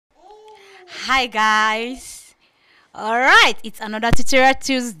Hi guys. Alright, it's another tutorial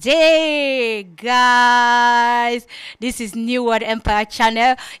Tuesday, guys. This is New World Empire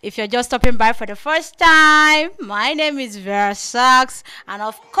channel. If you're just stopping by for the first time, my name is Verasax, and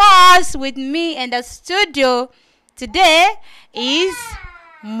of course with me in the studio today is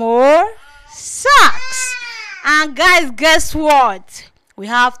Mosax. And guys, guess what? We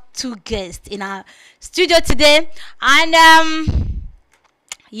have two guests in our studio today, and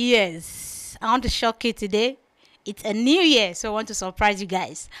yes, I want to shock you today. It's a new year, so I want to surprise you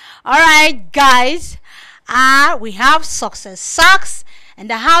guys. All right, guys, we have SAXOPHONE in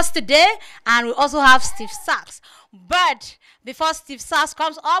the house today, and we also have Steve Sax. But before Steve Sax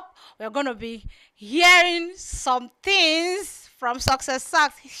comes up, we're going to be hearing some things from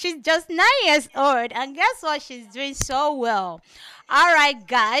SAXOPHONE. She's just 9 years old, and guess what? She's doing so well. All right,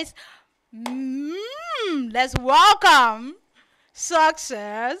 guys, let's welcome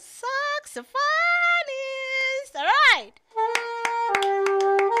saxophonist. All right.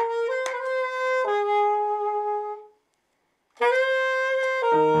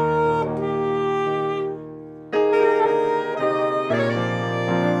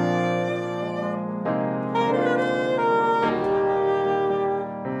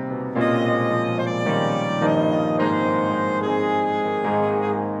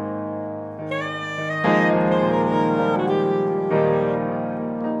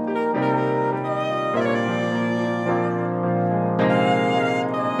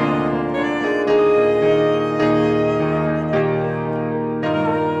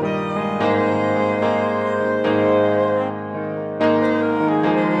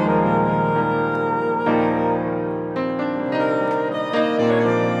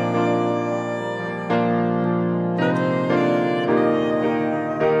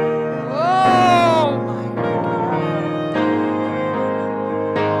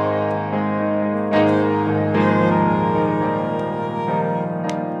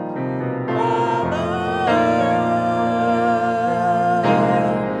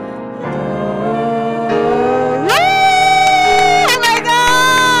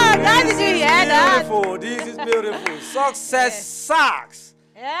 Sax.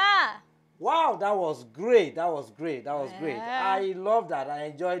 Yeah. Wow, that was great. That was great. That was great. Yeah. I love that. I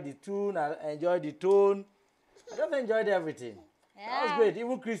enjoyed the tune. I enjoyed the tone. I just enjoyed everything. Yeah. That was great.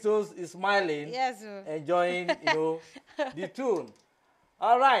 Even Christos is smiling, Yes. enjoying, the tune.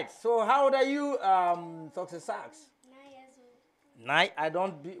 All right. So how old are you, Success Sax? 9 years old. 9. I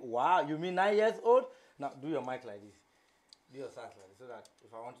don't be. Wow. You mean 9 years old? Now do your mic like this. Do your sax like this, so that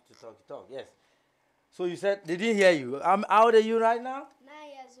if I want you to talk, you talk. Yes. So you said they didn't hear you. How old are you right now? 9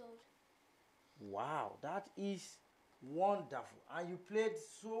 years old. Wow, that is wonderful. And you played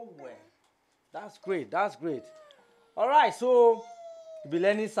so well. That's great. That's great. All right, so you've been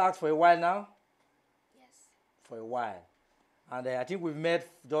learning sax for a while now? Yes. For a while. And I think we've met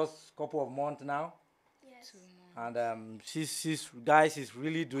just a couple of months now. Yes. And she's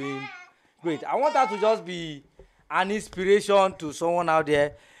really doing great. I want her to just be an inspiration to someone out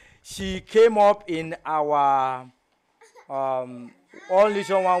there. She came up in our All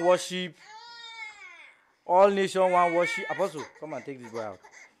Nation One Worship. All Nation One Worship. Apostle, come and take this boy out.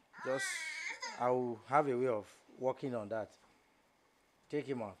 I will have a way of working on that. Take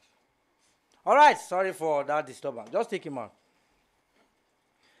him out. All right, sorry for that disturbance. Just take him out.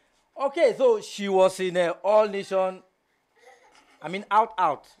 Okay, so she was in a All Nation.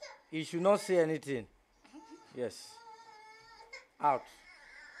 Out. You should not say anything. Yes. Out.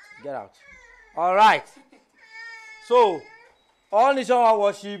 Get out. All right. So, All Nation One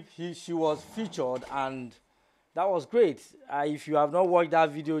Worship, she was featured, and that was great. If you have not watched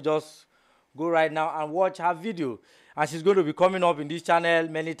that video, just go right now and watch her video. And she's going to be coming up in this channel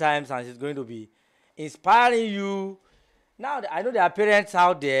many times, and she's going to be inspiring you. Now, I know there are parents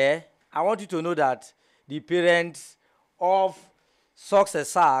out there. I want you to know that the parents of Success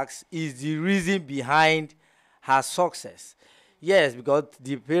Sax is the reason behind her success. Yes, because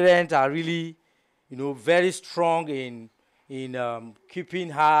the parents are really, very strong in keeping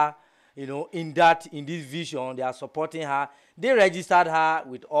her, in this vision. They are supporting her. They registered her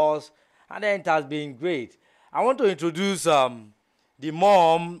with us, and then it has been great. I want to introduce the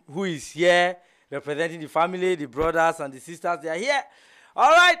mom who is here representing the family, the brothers and the sisters. They are here.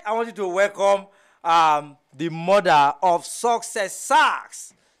 All right, I want you to welcome the mother of Success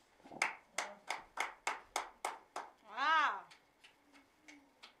Sax.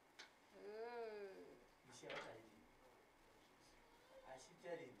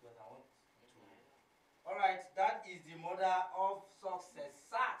 Alright, that is the mother of Success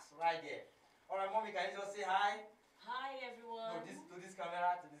Sax right there. Alright, mommy, can you just say hi? Hi everyone. No, to this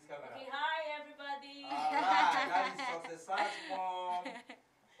camera. Okay, hi everyone.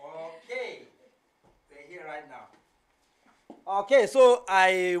 Okay, so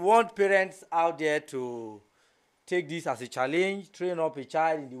I want parents out there to take this as a challenge, train up a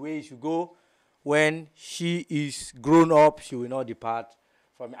child in the way he should go. When she is grown up, she will not depart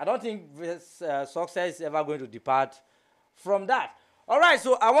from it. I don't think this, success is ever going to depart from that. All right,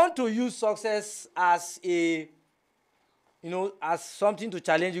 so I want to use success as a, as something to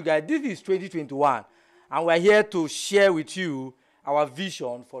challenge you guys. This is 2021, and we're here to share with you our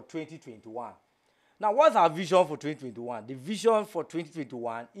vision for 2021. Now, what's our vision for 2021? The vision for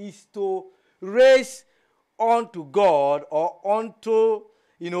 2021 is to raise unto God or unto,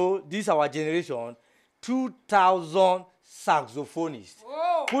 this our generation, 2,000 saxophonists.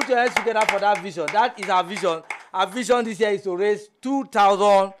 Whoa. Put your hands together for that vision. That is our vision. Our vision this year is to raise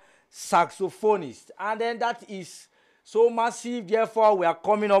 2,000 saxophonists. And then that is so massive. Therefore, we are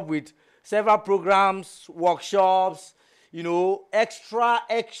coming up with several programs, workshops, extra.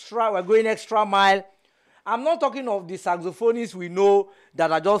 We're going extra mile. I'm not talking of the saxophonists we know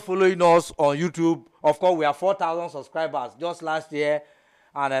that are just following us on YouTube. Of course, we have 4,000 subscribers just last year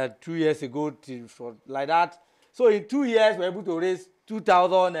and 2 years ago, like that. So in 2 years, we're able to raise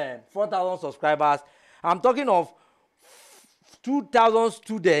 2,000 and 4,000 subscribers. I'm talking of 2,000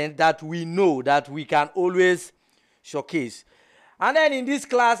 students that we know that we can always showcase. And then in this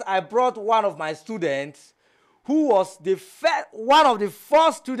class, I brought one of my students who was one of the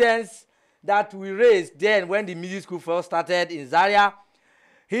first students that we raised then when the music school first started in Zaria.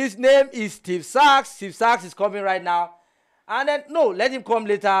 His name is Steve Sax. Steve Sax is coming right now. And then, no, let him come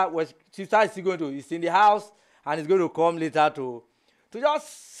later. Steve Sax is still going to, he's in the house, and he's going to come later to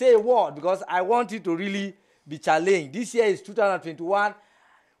just say a word, because I want you to really be challenged. This year is 2021.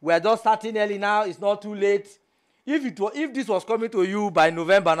 We're just starting early now. It's not too late. If this was coming to you by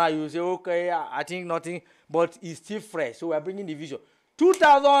November now, you will say, okay, I think nothing, but it's still fresh. So we're bringing the vision.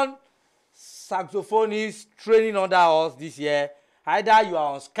 2,000 saxophonists training under us this year. Either you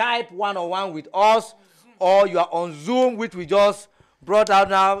are on Skype one-on-one with us, or you are on Zoom, which we just brought out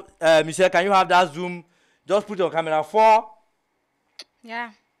now. Michelle, can you have that Zoom? Just put your camera 4.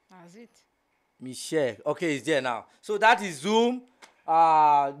 Yeah, that's it. Michelle, okay, it's there now. So that is Zoom.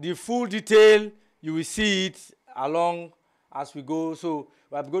 The full detail, you will see it along as we go. So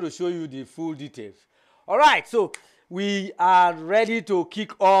we're going to show you the full details. All right, so we are ready to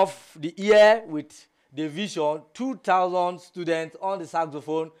kick off the year with the vision. 2,000 students on the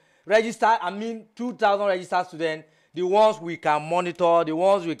saxophone. 2,000 registered students. The ones we can monitor, the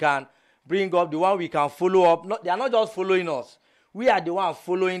ones we can bring up, the ones we can follow up. They are not just following us. We are the ones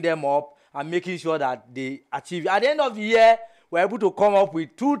following them up and making sure that they achieve. At the end of the year, we're able to come up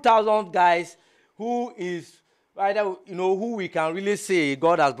with 2,000 guys who we can really say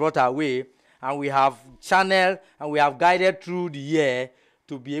God has brought our way, and we have channeled and we have guided through the year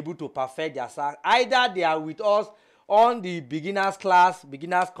to be able to perfect their sax. Either they are with us on the beginners course,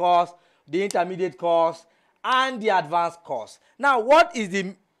 the intermediate course, and the advanced course. Now, what is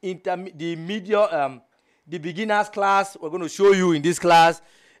the beginners class? We're going to show you in this class.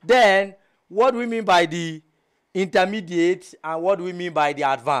 Then, what do we mean by the intermediate and what do we mean by the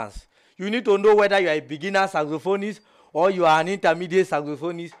advanced? You need to know whether you are a beginner saxophonist, or you are an intermediate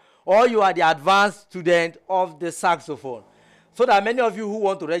saxophonist, or you are the advanced student of the saxophone. So that many of you who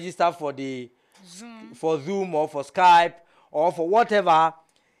want to register for Zoom or for Skype or for whatever,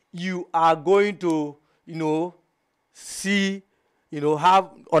 you are going to,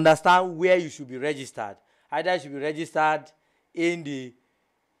 understand where you should be registered. Either you should be registered in the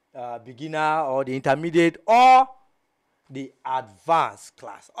beginner or the intermediate or the advanced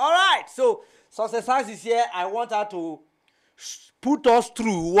class. All right, so Success is here. I want her to put us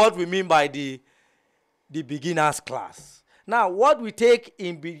through what we mean by the beginners class. Now, what we take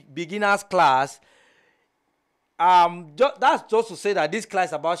in beginners class, that's just to say that this class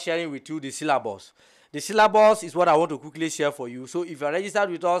is about sharing with you the syllabus. The syllabus is what I want to quickly share for you. So if you're registered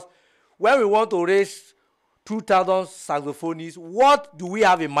with us, when we want to raise 2,000 saxophonists, what do we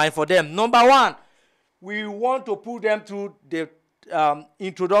have in mind for them? Number one, we want to put them through the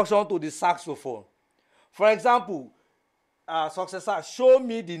introduction to the saxophone. For example, Success, show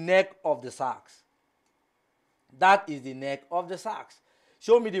me the neck of the sax. That is the neck of the sax.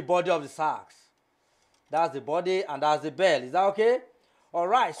 Show me the body of the sax. That's the body and that's the bell. Is that okay? All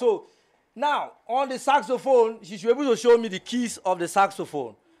right. So now on the saxophone, she should be able to show me the keys of the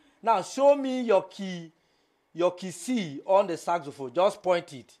saxophone. Now show me your key C on the saxophone. Just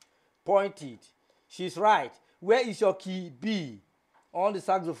point it. Point it. She's right. Where is your key B on the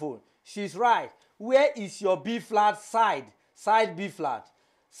saxophone? She's right. Where is your B flat side? Side B flat.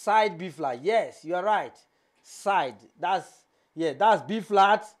 Side B flat. Yes, you are right. Side. That's B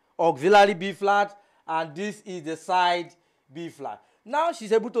flat, auxiliary B flat, and this is the side B flat. Now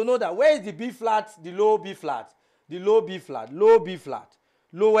she's able to know that where is the B flat, the low B flat, the low B flat, low B flat,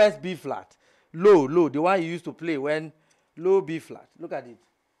 lowest B flat, low, low, the one you used to play when low B flat. Look at it.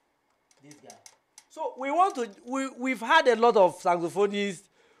 This guy. So we want to, we've had a lot of saxophonists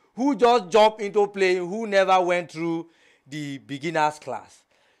who just jump into playing, who never went through the beginner's class.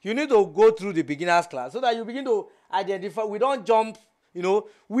 You need to go through the beginner's class so that you begin to identify. We don't jump, you know,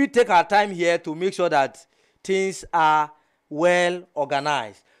 we take our time here to make sure that things are well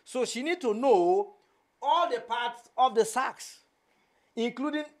organized. So she needs to know all the parts of the sax,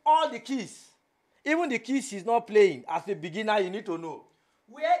 including all the keys. Even the keys she's not playing. As a beginner, you need to know.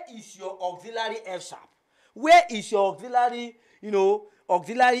 Where is your auxiliary F sharp? Where is your auxiliary, you know,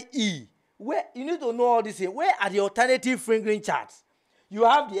 auxiliary E? Where you need to know all this. Where are the alternative fingering charts? You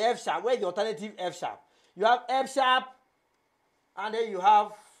have the F sharp. Where is the alternative F sharp? You have F sharp, and then you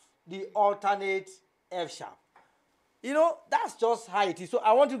have the alternate F sharp. You know, that's just how it is. So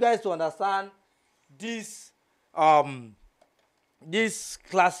I want you guys to understand these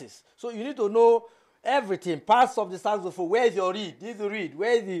classes. So you need to know everything, parts of the saxophone. Where is your reed? This is the reed.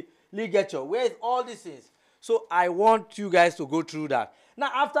 Where is the ligature? Where is all these things? So I want you guys to go through that.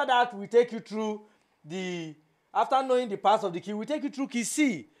 Now after that, we take you through after knowing the parts of the key, we take you through key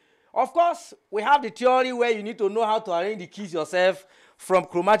C. Of course, we have the theory where you need to know how to arrange the keys yourself. From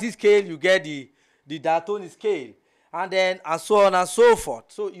chromatic scale, you get the diatonic scale. And so on and so forth.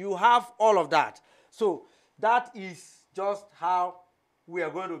 So you have all of that. So that is just how we are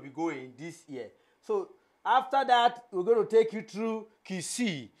going to be going this year. So after that, we're going to take you through key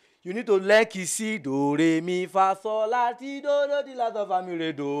C. You need to learn key C, do, re, mi, fa, sol, la, ti, do, do, di, la, do, fa, mi,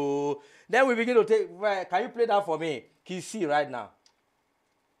 re, do. Then we begin to take, can you play that for me? Key C right now.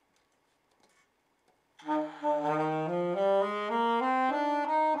 Play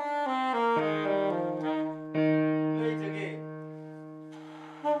it again.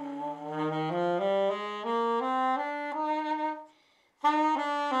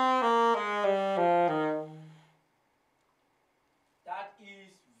 That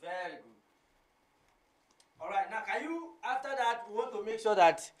is very good. All right, now can you, after that, we want to make sure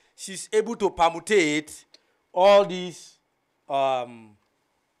that she's able to permutate all these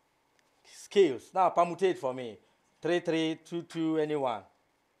scales. Now permutate for me. 3, 3, 2, 2, anyone.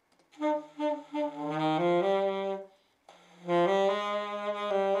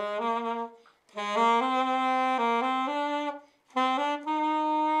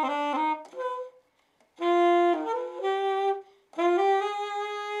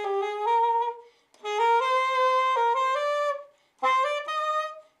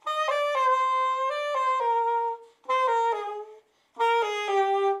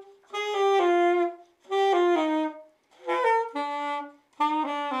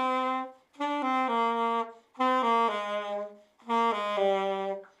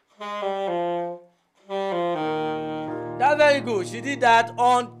 That's very good. She did that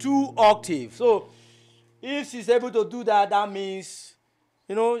on 2 octaves. So if she's able to do that, that means,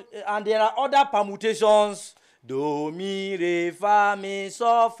 you know, and there are other permutations. Do, mi, re, fa, mi,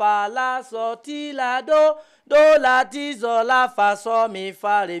 so, fa, la, so, ti, la, do, la, ti, so, la, fa, so, mi,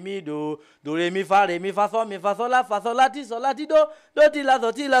 fa, re, mi, do, re, mi, fa, so, la, ti, do, ti, la,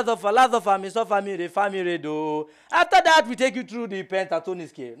 so, fa, mi, re, do. After that, we take you through the pentatonic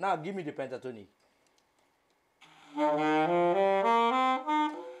scale. Now, give me the pentatonic.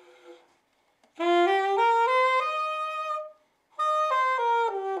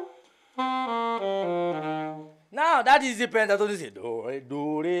 Now that is the pentatonic scale.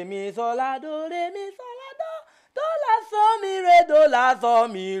 Do, re, mi, so, la, do, re, mi, so, la, so,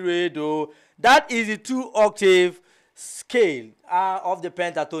 mi, re, do. That is the 2 octave scale of the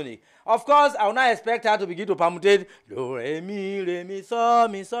pentatonic. Of course, I will not expect her to begin to permutate do, re, mi, so, la,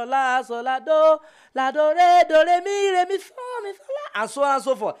 do, re, mi, so, la, and so on and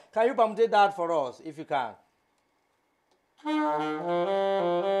so forth. Can you permutate that for us, if you can?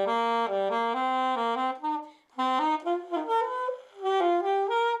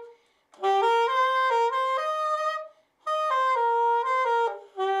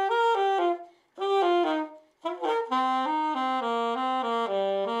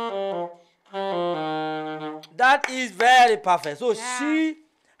 That is very perfect. So she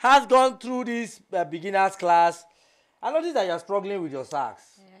has gone through this beginner's class. I noticed that you're struggling with your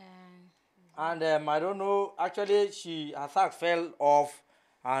sax. Yeah. And I don't know, actually her sax fell off,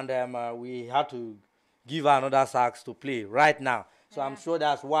 and we had to give her another sax to play right now. So I'm sure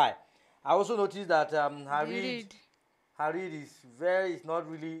that's why. I also noticed that her reed is not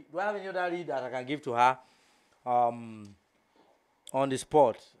really, do I have any other reed that I can give to her on the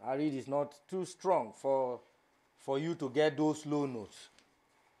spot? Her reed is not too strong for for you to get those low notes.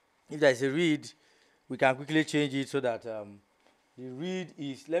 If there's a reed, we can quickly change it so that the reed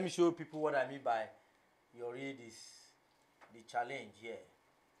is, let me show people what I mean by your reed is the challenge here.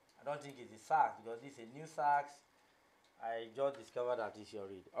 I don't think it's a sax because this is a new sax. I just discovered that it's your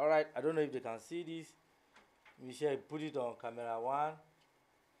reed. All right, I don't know if they can see this. Michelle, put it on camera 1.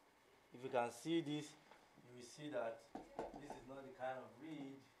 If you can see this, you will see that this is not the kind of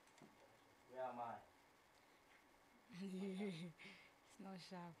reed. Where am I? It's not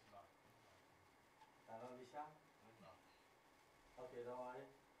sharp. Cannot be sharp? Okay, don't worry.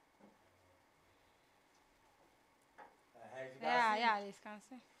 If you can see. Yeah, this can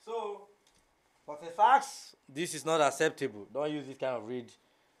see. So, for the sax, this is not acceptable. Don't use this kind of reed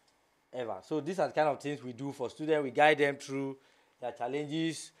ever. So these are the kind of things we do for students. We guide them through their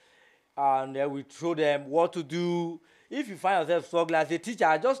challenges, and then we show them what to do. If you find yourself struggling as a teacher,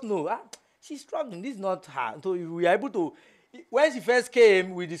 I just know she's struggling. This is not her. So we are able to. When she first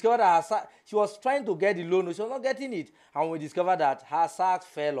came, we discovered that she was trying to get the low note. She was not getting it, and we discovered that her sax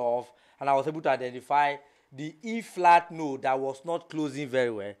fell off, and I was able to identify the E flat note that was not closing very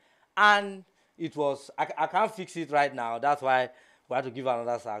well, and it was. I can't fix it right now. That's why we had to give her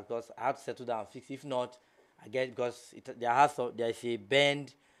another sax because I had to settle down and fix it. If not, I get because there is a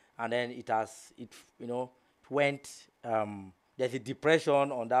bend, and then it went. There's a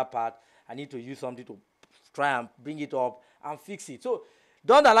depression on that part. I need to use something to try and bring it up and fix it. So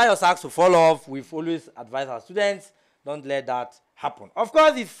don't allow your sax to fall off. We've always advised our students, don't let that happen. Of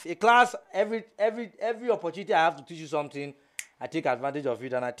course, if a class, every opportunity I have to teach you something, I take advantage of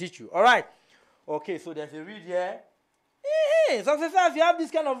it and I teach you. All right. Okay, so there's a reed here. Hey, successor, if you have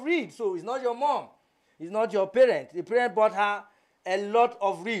this kind of reed, so it's not your mom, it's not your parent. The parent bought her a lot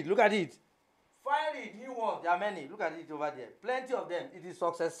of reed. Look at it. Finally, new ones. There are many. Look at it over there. Plenty of them. It is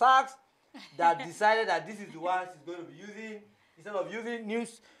success sax that decided that this is the one she's going to be using instead of using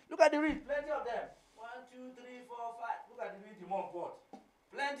news. Look at the reed. Plenty of them. 1, 2, 3, 4, 5. Look at the reed the mom bought.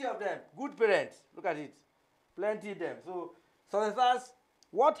 Plenty of them. Good parents. Look at it. Plenty of them. So success sax.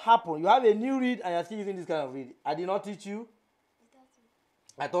 What happened? You have a new reed and you're still using this kind of reed. I did not teach you.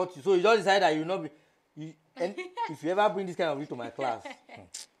 I taught you. So you just decided that you will not be. And if you ever bring this kind of reed to my class,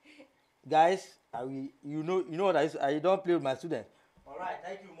 guys, you know that I don't play with my students. All right,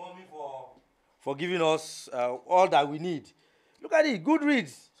 thank you, mommy, for giving us all that we need. Look at it, good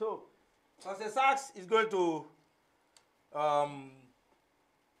reads. So, success sax is going to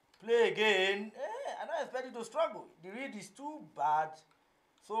play again. I don't expect you to struggle. The reed is too bad,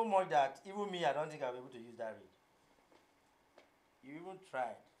 so much that even me, I don't think I'll be able to use that reed. You even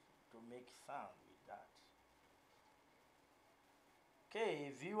tried to make sound with that.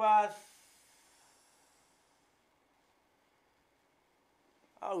 Okay, viewers.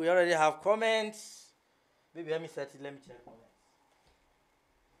 Oh, we already have comments. Maybe let me set it. Let me check comments.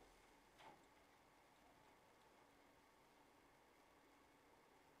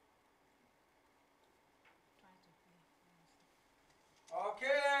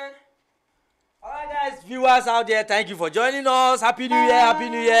 Okay. All right, guys, viewers out there, thank you for joining us. Happy New Year! Happy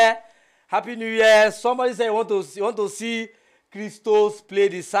New Year! Happy New Year! Somebody said you want to see Christos play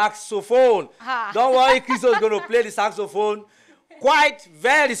the saxophone. Don't worry, Christos is going to play the saxophone quite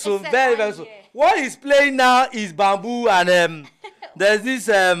very soon, very soon. What he's playing now is bamboo, and there's this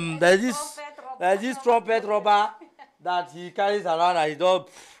trumpet rubber that he carries around, and he does,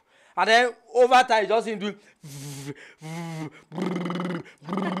 and then over time he just him doing.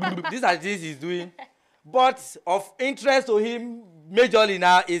 These are the things he's doing, but of interest to him majorly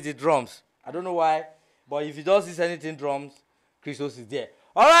now is the drums. I don't know why, but if he does see anything drums, Christos is there.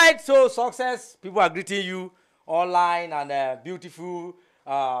 All right, so success. People are greeting you online, and beautiful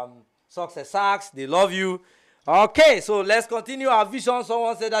success sax. They love you. Okay, so let's continue our vision.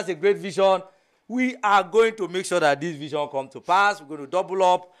 Someone said that's a great vision. We are going to make sure that this vision comes to pass. We're going to double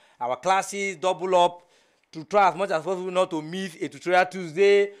up our classes, double up to try as much as possible not to miss a tutorial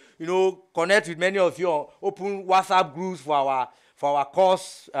Tuesday. You know, connect with many of you. Open WhatsApp groups for our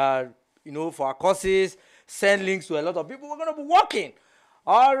course. For our courses. Send links to a lot of people. We're going to be working.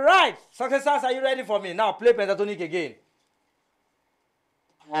 All right, successors, are you ready for me? Now play pentatonic again.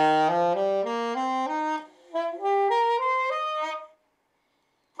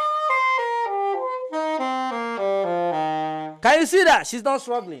 Can you see that? She's not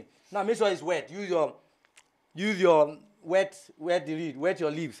struggling. Now make sure it's wet. Use your wet the reed. Wet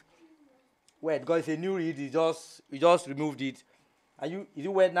your leaves. Wet, because it's a new reed. We just removed it. Is it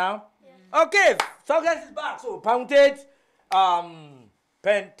wet now? Yeah. Okay, success is back. So punctate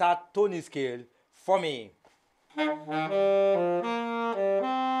pentatonic scale for me.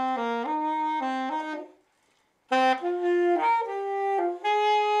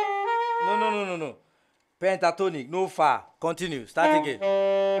 Pentatonic, no fa. Continue. Start again.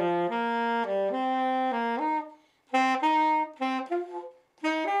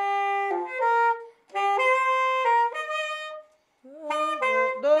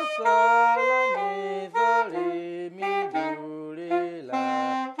 Do, sol, la, mi, sol, re, mi, do, re,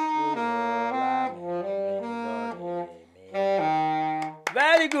 la, do, la, mi, sol, re, mi.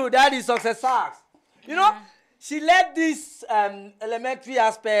 Very good. That is success sax. You know, she led this elementary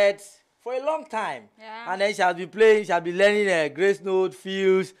aspect for a long time. Yeah. And then she has been playing, she has been learning grace note,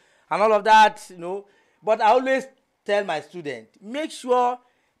 fills, and all of that, you know. But I always tell my students, make sure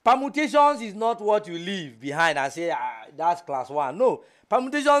permutations is not what you leave behind and say, that's class 1. No,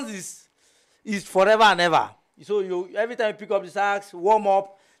 permutations is forever and ever. So you every time you pick up the sax, warm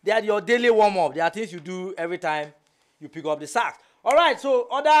up. They are your daily warm up. There are things you do every time you pick up the sax. All right, so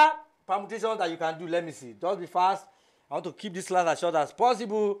other permutations that you can do, let me see. Just be fast. I want to keep this class as short as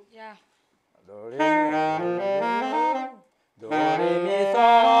possible. Yeah. Do, re,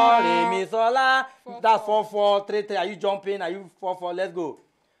 mi, sol, la. That's 4, 4, 3, 3. Are you jumping? Are you 4, 4? Let's go.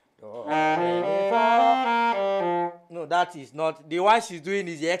 Do, re, mi, sol. No, that is not. The one she's doing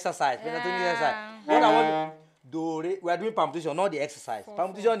is the exercise. Pentatonic exercise. What I want do, re. We are doing permutation, not the exercise.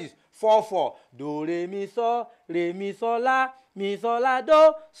 Permutation is 4, 4. Do, re, mi, sol, la. Mi, sol, la,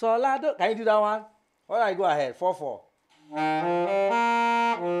 do, sol, la, do. Can you do that one? All right, go ahead. 4, 4.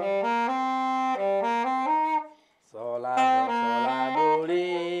 Sol, la, do,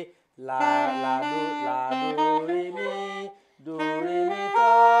 re, la, do, re, mi, do, re, mi,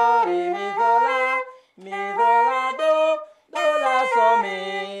 sol, la, mi, sol, la, do, la, sol, mi,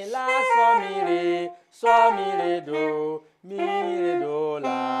 re, sol, mi, re, do,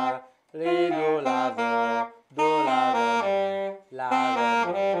 la, re, do, la, do, la,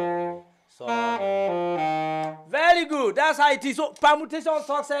 do, sol. Very good. That's how it is. So permutation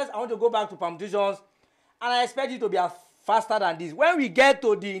success. I want to go back to permutations. And I expect it to be faster than this. When we get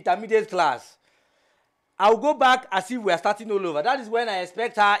to the intermediate class, I'll go back as if we are starting all over. That is when I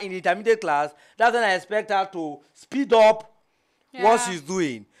expect her in the intermediate class. That's when I expect her to speed up what she's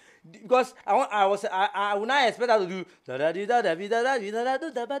doing. Because I will not expect her to do,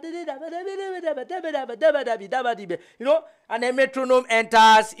 you know, and then metronome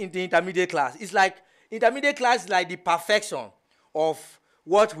enters into intermediate class. It's like intermediate class is like the perfection of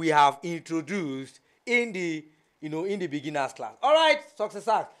what we have introduced in the, you know, in the beginners class. All right, success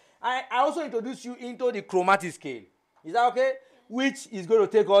sax. I also introduce you into the chromatic scale. Is that okay? Which is going to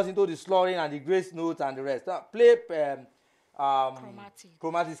take us into the slurring and the grace notes and the rest. Now, play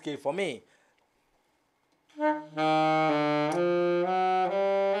chromatic scale for me. No,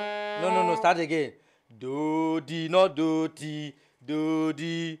 start again. Do, di, not do, ti, do,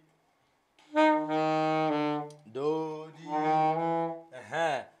 di. Do, di.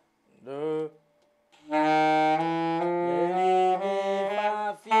 Do. Re, mi,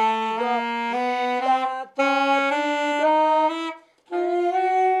 fa, fi, do, mi, la, to, di, do.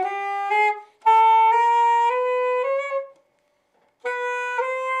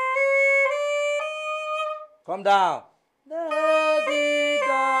 Come down. Do, di,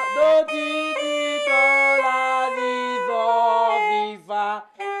 do, di, do, la, di, do, fi, fa,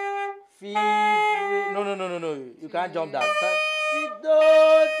 fi, no. You can't jump that. Do,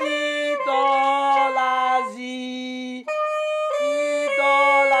 di, do, la, zi, do,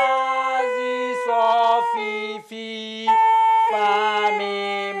 la, zi, so, fi, fa,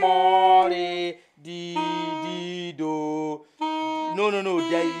 mi, mo, re, di, do. No, di,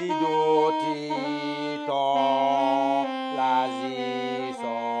 do, ti, do, la, zi,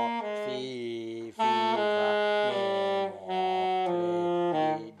 so, fi, fa, mi, mo,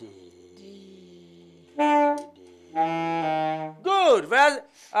 re, di. Good. Well,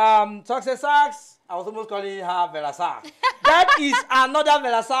 success sax. I was almost calling her Verasax. That is another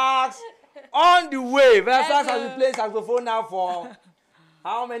Verasax on the way. Verasax has been playing saxophone now for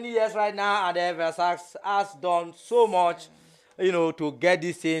how many years right now? And Verasax has done so much, you know, to get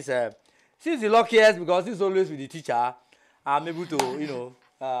these things. She's the luckiest because she's always with the teacher. I'm able to,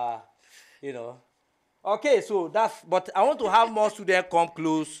 you know. Okay, so that's. But I want to have more students come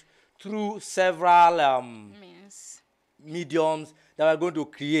close through several mediums that we're going to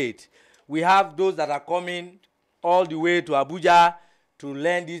create. We have those that are coming all the way to Abuja to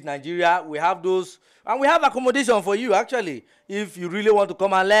learn this Nigeria. We have those, and we have accommodation for you actually. If you really want to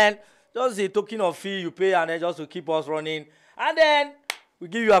come and learn, just a token of fee you pay, and then just to keep us running. And then we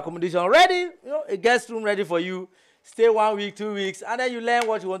give you accommodation ready, you know, a guest room ready for you. Stay 1 week, 2 weeks, and then you learn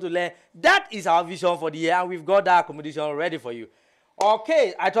what you want to learn. That is our vision for the year, and we've got that accommodation ready for you.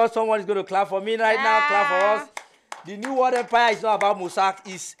 Okay, I thought someone is going to clap for me right now. Clap for us. The New World Empire is not about Mosax.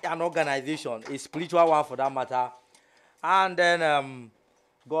 It's an organization, a spiritual one for that matter. And then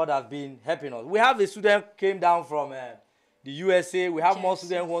God has been helping us. We have a student came down from the USA. We have more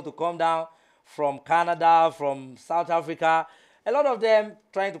students who want to come down from Canada, from South Africa. A lot of them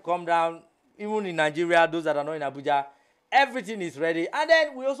trying to come down, even in Nigeria, those that are not in Abuja. Everything is ready. And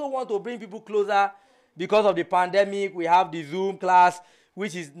then we also want to bring people closer because of the pandemic. We have the Zoom class,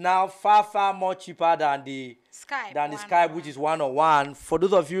 which is now far, far more cheaper than the Skype, which is one-on-one. For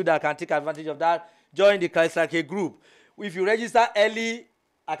those of you that can take advantage of that, join the class like a group. If you register early,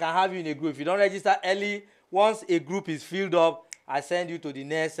 I can have you in a group. If you don't register early, once a group is filled up, I send you to the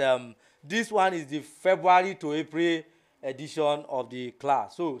next. This one is the February to April edition of the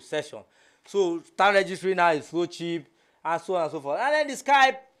class, so session. So start registering now, it's so cheap, and so on and so forth. And then the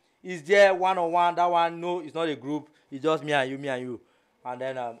Skype is there one-on-one. That one, no, it's not a group. It's just me and you. And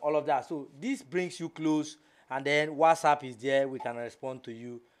then all of that. So this brings you close. And then WhatsApp is there. We can respond to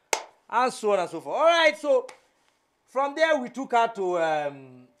you. And so on and so forth. All right, so from there, we took her to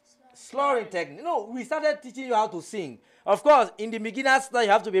slurring technique. No, we started teaching you how to sing. Of course, in the beginner's style, you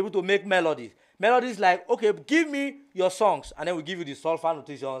have to be able to make melodies. Melodies like, okay, give me your songs. And then we give you the solfa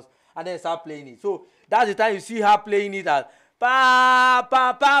notations. And then start playing it. So that's the time you see her playing it as pa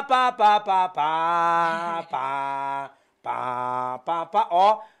pa pa pa pa pa pa pa pa pa pa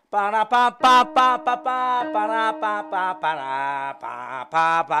or pa pa pa pa pa pa pa pa pa pa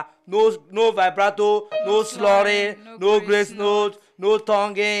pa pa. No vibrato, no slurring, no grace note, no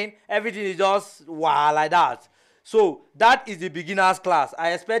tonguing. Everything is just wow like that. So that is the beginner's class.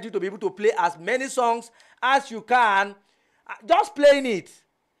 I expect you to be able to play as many songs as you can. Just playing it.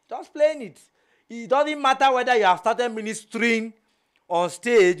 Just playing it. It doesn't matter whether you have started ministering on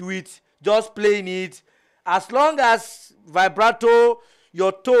stage with just playing it. As long as vibrato,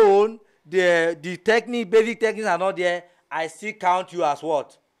 your tone, the technique, basic techniques are not there, I still count you as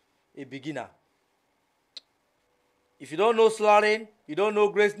what? A beginner. If you don't know slurring, you don't know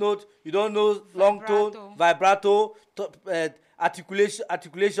grace note, you don't know long tone, vibrato, articulation,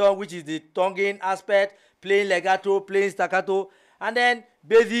 which is the tonguing aspect, playing legato, playing staccato, and then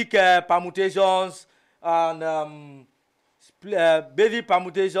basic permutations and basic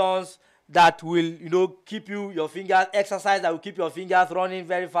permutations that will, keep your fingers, exercise that will keep your fingers running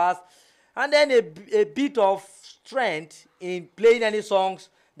very fast, and then a bit of strength in playing any songs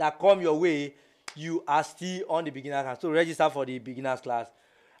that come your way. You are still on the beginner class, so register for the beginners class.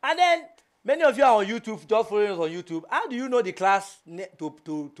 And then many of you are on YouTube, just following us on YouTube. How do you know the class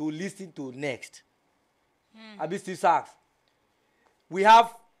to listen to next? Abis Sax. We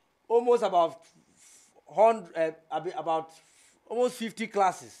have almost about almost 50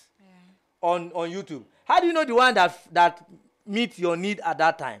 classes on YouTube. How do you know the one that meets your need at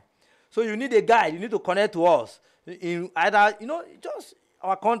that time? So you need a guide. You need to connect to us. In either, just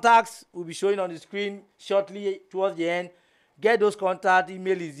our contacts will be showing on the screen shortly towards the end. Get those contacts.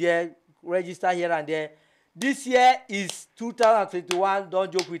 Email is here. Register here and there. This year is 2021.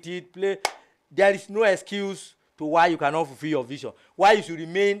 Don't joke with it. Play. There is no excuse to why you cannot fulfill your vision. Why you should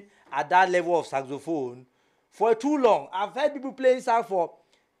remain at that level of saxophone for too long. I've heard people playing sax for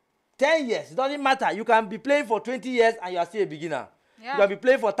 10 years. It doesn't matter. You can be playing for 20 years and you are still a beginner. Yeah. You can be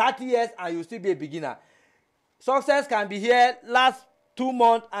playing for 30 years and you still be a beginner. Success can be here last 2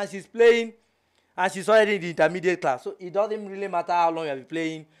 months and she's playing and she's already in the intermediate class. So it doesn't really matter how long you have been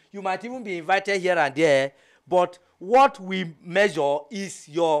playing. You might even be invited here and there, but what we measure is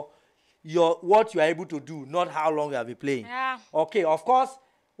what you are able to do, not how long you have been playing. Yeah. Okay, of course,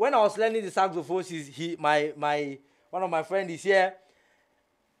 when I was learning the saxophone, one of my friends is here.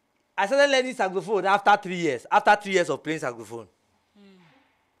 I started learning saxophone after 3 years. After 3 years of playing saxophone.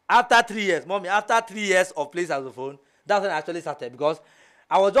 After 3 years, mommy, after 3 years of playing saxophone, that's when I actually started, because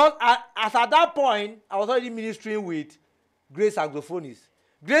I was just, as at that point, I was already ministering with great saxophonists.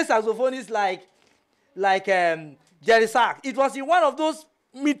 Great saxophonists like Jerry Sax. It was in one of those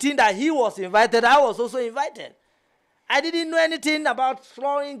meetings that he was invited. I was also invited. I didn't know anything about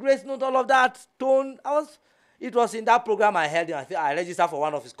slurring, grace note, all of that, tone. It was in that program I held him. I registered for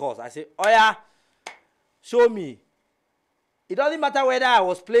one of his courses. I said, oh yeah, show me. It doesn't matter whether I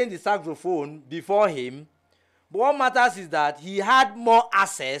was playing the saxophone before him, but what matters is that he had more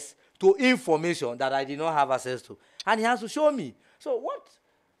access to information that I did not have access to. And he has to show me. So what?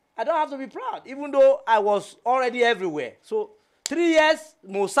 I don't have to be proud, even though I was already everywhere. So 3 years,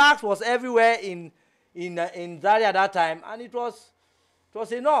 Mosax was everywhere in Zaria at that time, and it was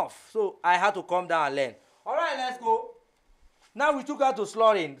enough. So I had to come down and learn. All right, let's go. Now we took her to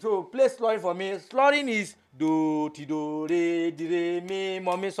slurring. So play slurring for me. Slurring is do, ti, do, re, di, re, mi,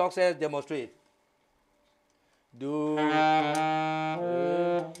 mommy, success, demonstrate. do.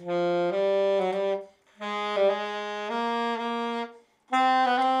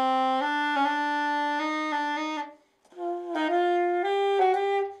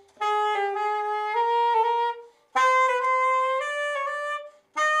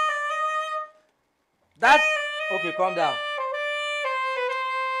 That, okay, calm down.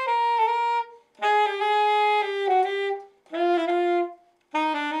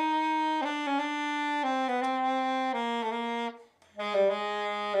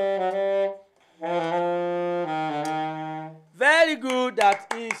 Very good.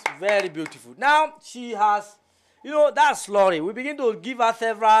 That is very beautiful. Now she has, that's slurring. We begin to give her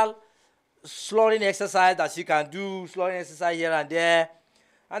several slurring exercise that she can do, slurring exercise here and there.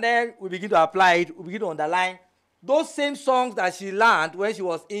 And then we begin to apply it. We begin to underline those same songs that she learned when she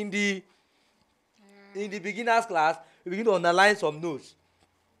was in the beginner's class. We begin to underline some notes.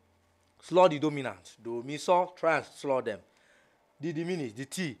 Slur the dominant. Do, mi, so. Try and slur them. The diminished, the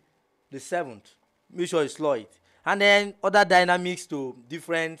T, the seventh. Make sure you slur it. And then other dynamics to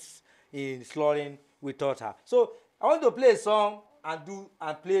difference in slurring we taught her. So I want to play a song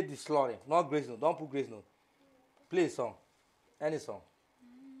and play the slurring. Not grace note. Don't put grace note. Play a song. Any song.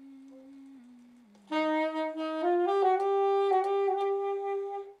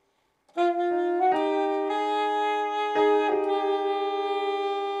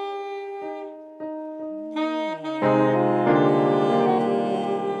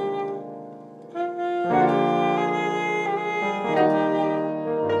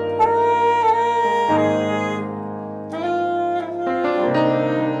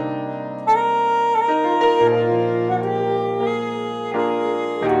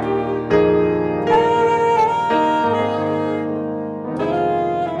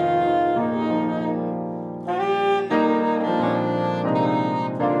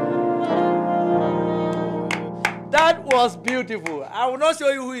 Was beautiful. I will not show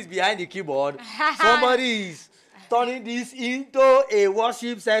you who is behind the keyboard. Somebody is turning this into a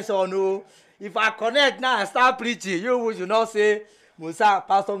worship session. No, if I connect now and start preaching, you should not say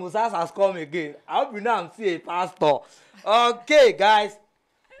Pastor Mosax has come again. I hope you know I'm still a pastor. Okay, guys.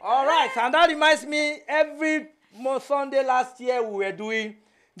 All right, and that reminds me, every Sunday last year we were doing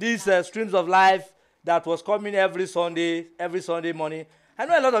these streams of life that was coming every Sunday morning. I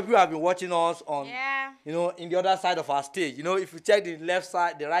know a lot of you have been watching us on, in the other side of our stage. If you check the left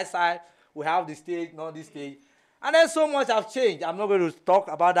side, the right side, we have the stage, not this stage. And then so much have changed. I'm not going to talk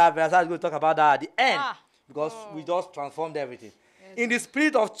about that. Verasax is going to talk about that at the end because we just transformed everything. Yes. In the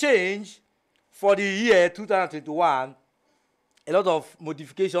spirit of change for the year 2021, a lot of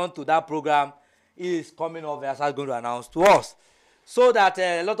modification to that program is coming up. Verasax is going to announce to us. So that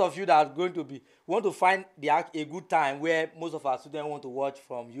a lot of you that are going to want to find a good time where most of our students want to watch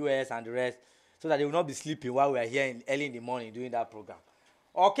from US and the rest, so that they will not be sleeping while we are here early in the morning doing that program.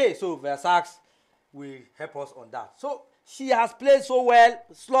 Okay, so Verasax will help us on that. So she has played so well.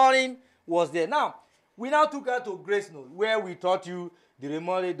 Slurring was there. Now, we now took her to grace note, where we taught you the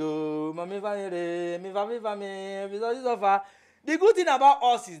remole do, the good thing about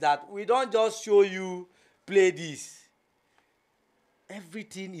us is that we don't just show you play this.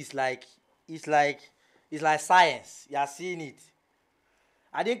 Everything is like science. You are seeing it.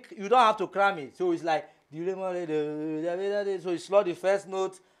 I think you don't have to cram it. So it's like so you slur the first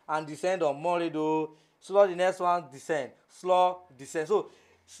note and descend on more do, slur the next one, descend, slur, descend. So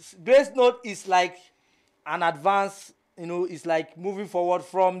grace note is like an advance, it's like moving forward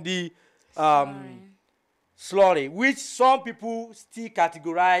from the slurring, which some people still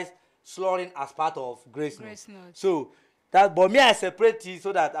categorize slurring as part of grace note. So but me, I separate it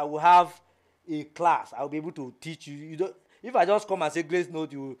so that I will have a class. I will be able to teach you. If I just come and say grace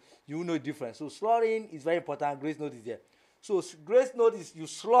note, you will know the difference. So slurring is very important. Grace note is there. So grace note is you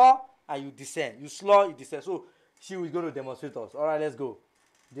slur and you descend. You slur, you descend. So she is going to demonstrate us. All right, let's go.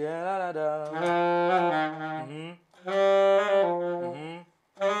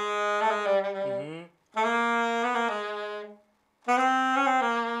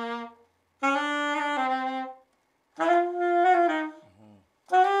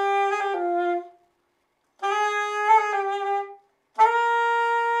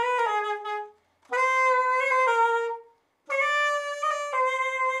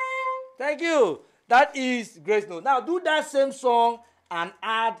 Thank you. That is grace note. Now do that same song and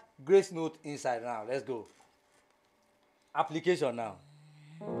add grace note inside. Now let's go. Application now.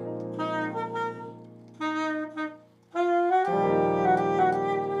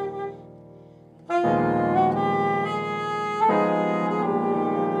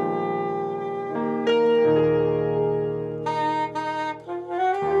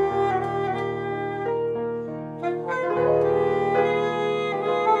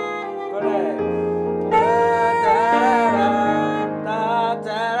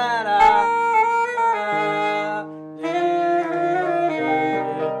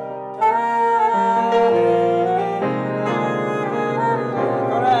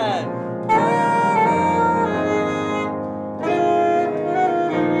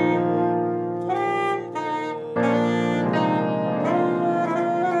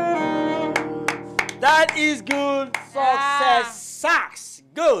 That is good. Success. Sax.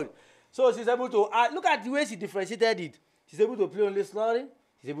 Good. So she's able to add. Look at the way she differentiated it. She's able to play only slurring.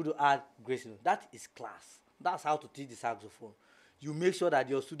 She's able to add grace note. That is class. That's how to teach the saxophone. You make sure that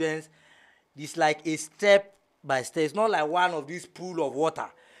your students, it's like a step by step. It's not like one of these pool of water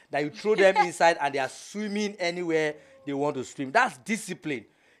that you throw them inside and they are swimming anywhere they want to swim. That's discipline.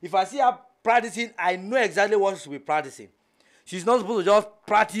 If I see her practicing, I know exactly what she should be practicing. She's not supposed to just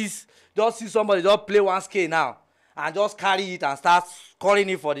practice, just see somebody just play one scale now and just carry it and start scoring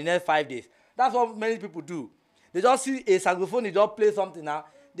it for the next 5 days. That's what many people do. They just see a saxophone, they just play something now.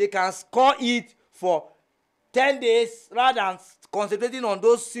 They can score it for 10 days rather than concentrating on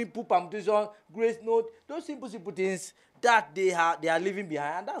those simple permutations, grace note, those simple things that they are leaving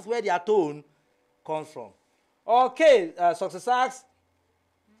behind. And that's where their tone comes from. Okay, Success Sax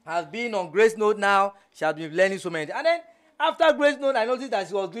has been on grace note now. She has been learning so many things. And then after grace note, I noticed that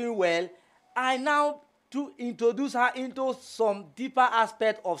she was doing well. I now to introduce her into some deeper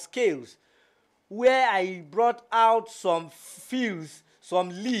aspect of scales, where I brought out some fills, some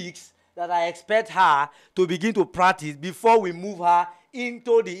licks that I expect her to begin to practice before we move her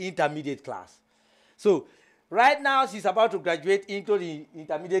into the intermediate class. So right now she's about to graduate into the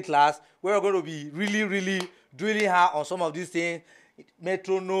intermediate class, where we're going to be really drilling her on some of these things,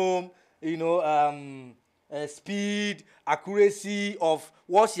 metronome, speed, accuracy of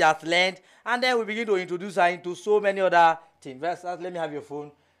what she has learned, and then we begin to introduce her into so many other things. Let me have your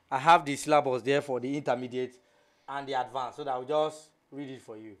phone. I have the syllabus there for the intermediate and the advanced, so that I'll just read it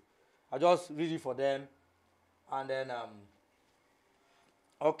for you. I'll just read it for them, and then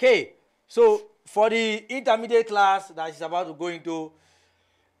okay. So for the intermediate class that she's about to go into,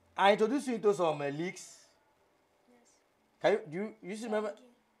 I introduced you into some licks. Yes. Can you still remember?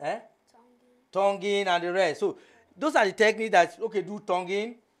 Eh? Tonguing and the rest. So those are the techniques that, okay, do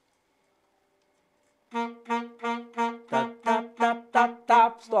tonguing. Tap, tap, tap, tap,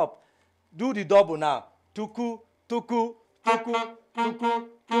 tap, stop. Do the double now. Tuku, tuku, tuku, tuku,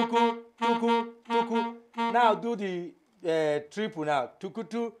 tuku, tuku, tuku. Now do the triple now.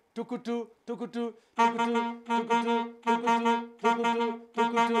 Tukutu, tukutu, tukutu, tukutu, tukutu, tukutu, tukutu,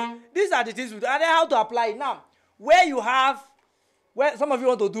 tukutu. These are the things we do. And then how to apply it now. Where some of you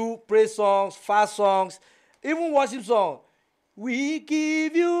want to do praise songs, fast songs, even worship songs. We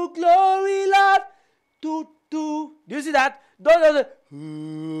give you glory, Lord. Do you see that? Don't.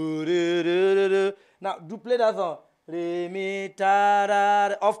 Now, do play that song.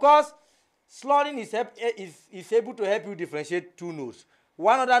 Of course, slurring is able to help you differentiate two notes.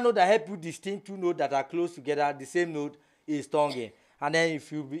 One other note that helps you distinct two notes that are close together, the same note, is tonguing. And then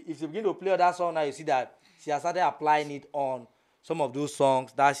if you begin to play that song now, you see that she has started applying it on some of those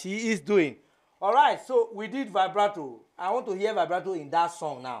songs that she is doing. All right, so we did vibrato. I want to hear vibrato in that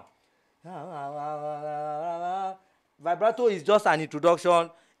song now. Vibrato is just an introduction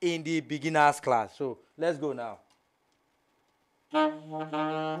in the beginner's class. So let's go now. I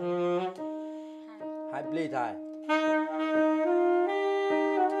play it high.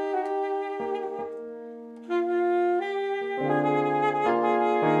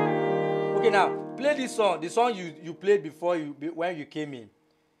 Okay, now play this song. The song you played before when you came in.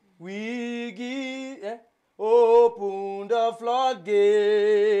 We give open the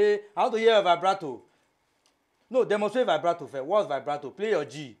floodgate. I want to hear a vibrato. No, demonstrate vibrato first. What's vibrato? Play your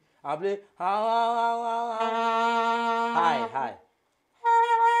G. I'll play high.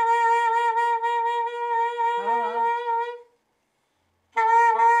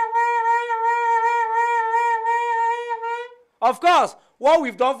 Of course, what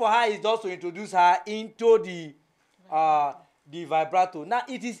we've done for her is just to introduce her into the vibrato. Now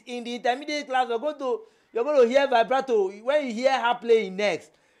it is in the intermediate class you're going to hear vibrato. When you hear her playing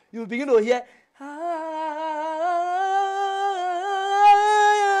next, you begin to hear.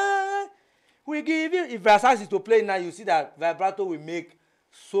 We give you. If Verasax is to play now, you see that vibrato will make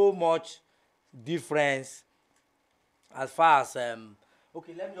so much difference as far as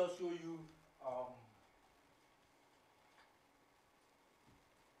okay, let me just show you.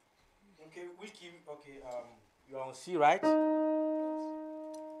 Okay, you're on C, right? Let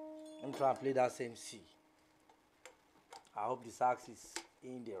me try and play that same C. I hope the sax is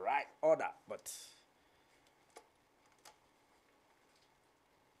in the right order, but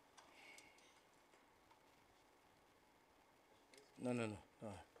no.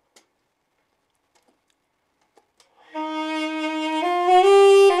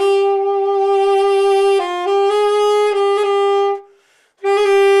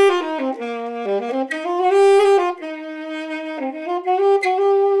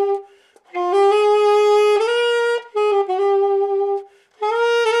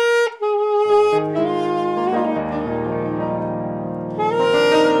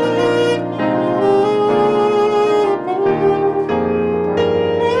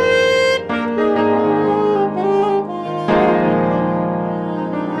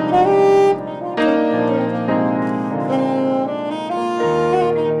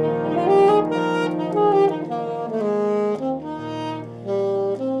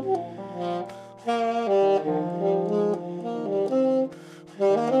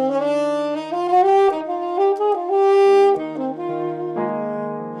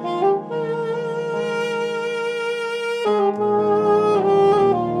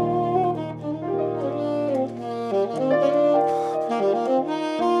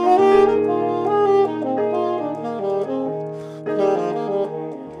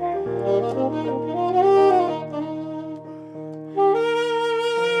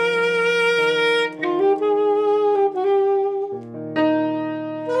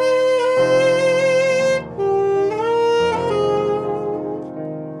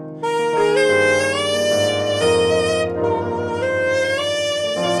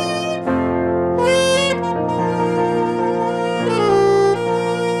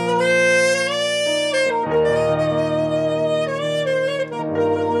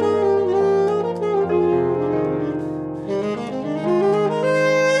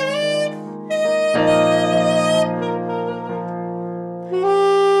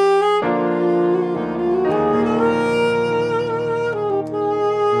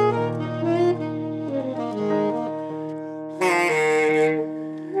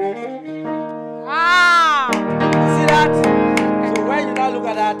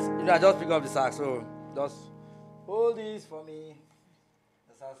 I just pick up the sax. So just hold this for me.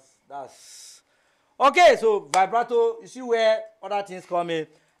 That's okay. So vibrato. You see where other things come in.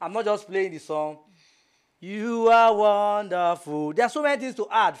 I'm not just playing the song. You are wonderful. There are so many things to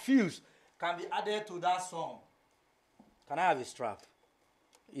add. Feels can be added to that song. Can I have a strap?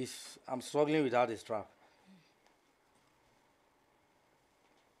 I'm struggling without a strap.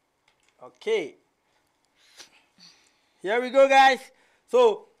 Okay. Here we go, guys.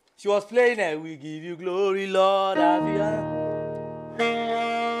 So she was playing it. We give you glory, Lord.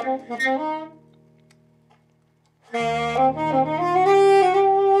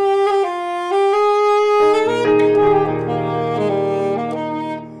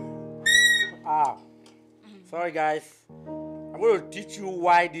 Sorry, guys. I'm going to teach you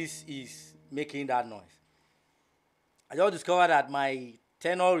why this is making that noise. I just discovered that my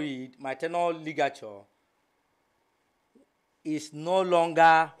tenor ligature is no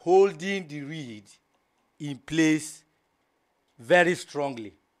longer holding the reed in place very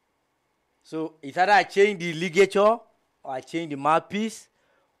strongly. So it's either I change the ligature, or I change the mouthpiece,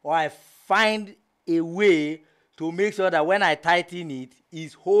 or I find a way to make sure that when I tighten it,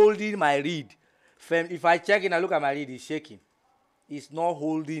 it's holding my reed. If I check it and look at my reed, it's shaking. It's not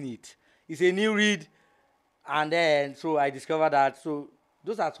holding it. It's a new reed, and then so I discovered that. So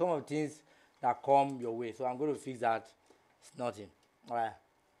those are some of the things that come your way. So I'm going to fix that. It's nothing. All right.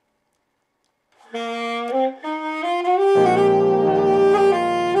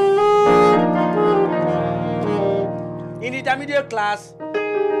 In the intermediate class,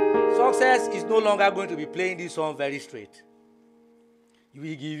 success is no longer going to be playing this song very straight.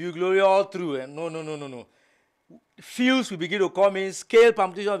 We give you glory all through. No. Fills will begin to come in. Scale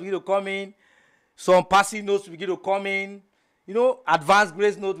permutation will begin to come in. Some passing notes will begin to come in. You know, advanced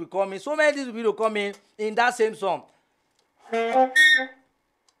grace notes will come in. So many things will begin to come in that same song.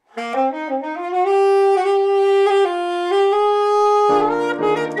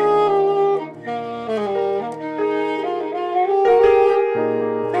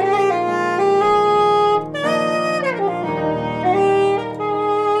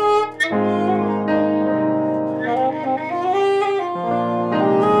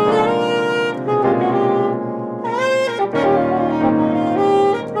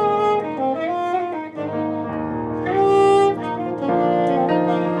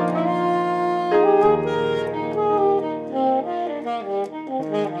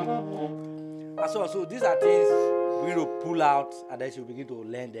 So these are things we're going to pull out, and then she'll begin to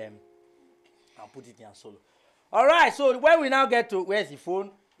learn them and put it in her solo. All right, so when we now get to where's the phone,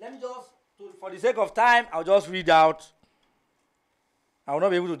 let me just, for the sake of time, I'll just read out. I will not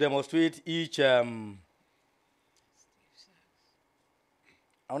be able to demonstrate each. I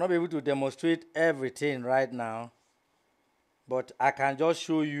will not be able to demonstrate everything right now, but I can just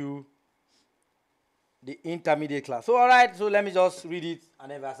show you the intermediate class. So all right, so let me just read it,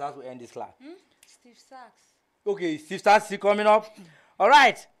 and then Verasax will end this class. Steve Sax. Okay, Steve Sax is coming up. All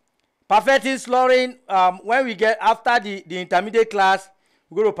right. Perfecting slurring. When we get after the intermediate class,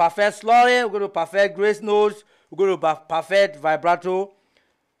 we're going to perfect slurring, we're going to perfect grace notes, we're going to perfect vibrato.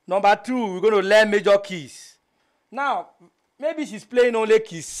 Number 2, we're going to learn major keys. Now, maybe she's playing only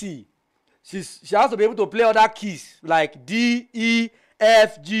key C. She has to be able to play other keys like D, E,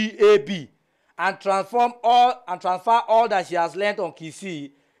 F, G, A, B, and transfer all that she has learned on key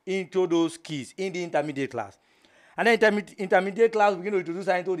C into those keys in the intermediate class. And then intermediate class, we're going to introduce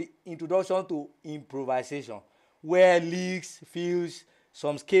her into the introduction to improvisation, where licks, fills,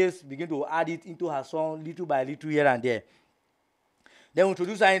 some scales, begin to add it into her song little by little here and there. Then we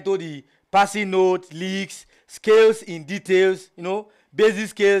introduce her into the passing note, licks, scales in details, you know, basic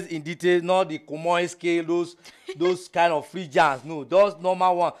scales in details, not the common scale, those kind of free jams. No, those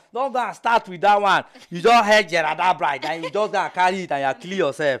normal ones. Don't go and start with that one. You just head that bright and you just go and carry it and you clear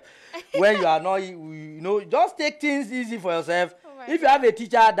yourself. When you are not, you know, just take things easy for yourself. If you have a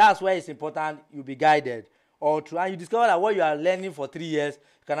teacher, that's where it's important. You'll be guided. Or try, and you discover that what you are learning for 3 years,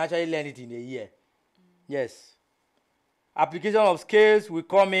 you can actually learn it in a year. Yes. Application of scales will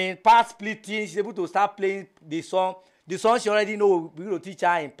come in. Part splitting, she's able to start playing the song. The song she already know, we're going to teach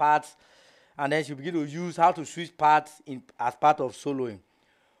her in parts. And then she'll begin to use how to switch parts as part of soloing.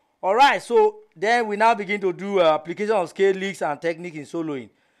 All right, so then we now begin to do application of scale, licks, and technique in soloing.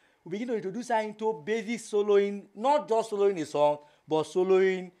 We begin to introduce her into basic soloing, not just soloing a song, but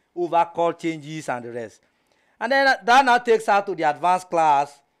soloing over chord changes and the rest. And then that now takes her to the advanced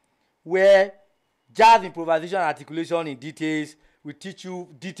class, where jazz improvisation and articulation in details. We teach you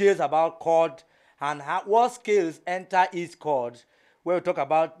details about chord and what scales enter each chord. Where we talk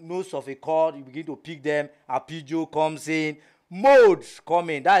about notes of a chord, you begin to pick them. Arpeggio comes in. modes come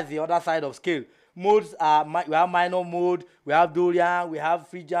in. That's the other side of scale. Modes are, we have minor mode, we have Dorian, we have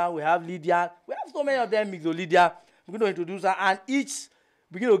Phrygian, we have Lydian. We have so many of them, Mixolydian. We're going to introduce that, and each,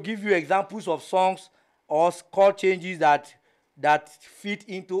 we're going to give you examples of songs or chord changes that fit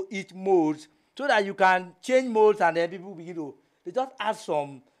into each mode, so that you can change modes, and then people begin to, they just add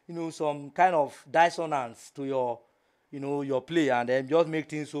some, some kind of dissonance to your, your play, and then just make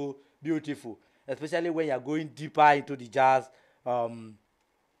things so beautiful, especially when you're going deeper into the jazz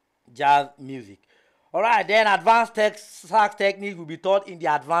music. All right, then advanced sax technique will be taught in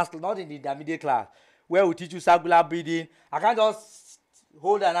the advanced, not in the intermediate class, where we teach you circular breathing. I can't just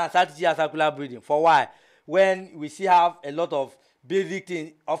hold an and start teaching you circular breathing. For why? When we still have a lot of basic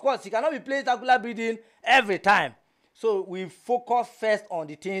things. Of course, you cannot be playing circular breathing every time. So we focus first on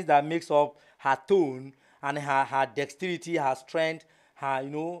the things that makes up her tone and her dexterity, her strength, her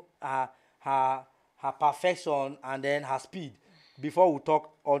her perfection, and then her speed, before we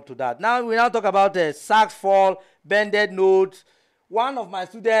talk on to that. Now we talk about the sax fall, bended notes. One of my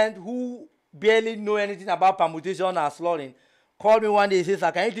students who barely know anything about permutation and slurring called me one day. He says,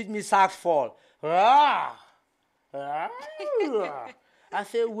 "Sir, can you teach me sax fall?" I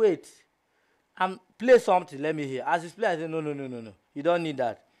say, "Wait, play something, let me hear." As he's playing, I say, no. You don't need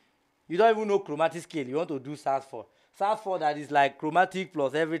that. You don't even know chromatic scale. You want to do sax fall. Sax fall that is like chromatic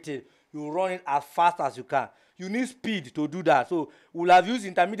plus everything. You run it as fast as you can. You need speed to do that. So we'll have used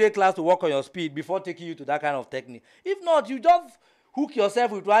intermediate class to work on your speed before taking you to that kind of technique. If not, you just hook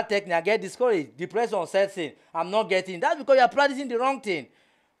yourself with one technique and get discouraged. Depression sets in. I'm not getting. That's because you're practicing the wrong thing.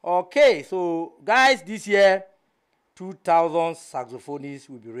 Okay, so guys, this year, 2,000 saxophonists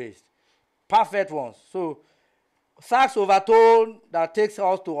will be raised. Perfect ones. So sax overtone that takes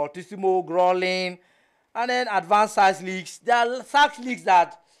us to Altissimo, growling, and then advanced sax licks. There are sax licks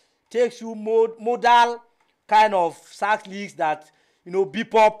that takes you modal kind of sax licks that,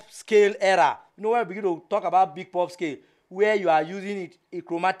 bebop scale era. When we begin to talk about big pop scale, where you are using a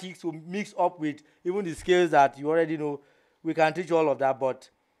chromatics to mix up with even the scales that you already know. We can teach all of that, but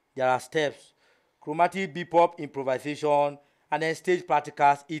there are steps. Chromatic, bebop, improvisation, and then stage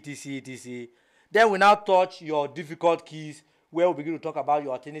practicals, etc. Then we now touch your difficult keys, where we begin to talk about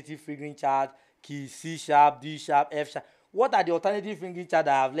your alternative fingering chart, keys C sharp, D sharp, F sharp. What are the alternative fingering charts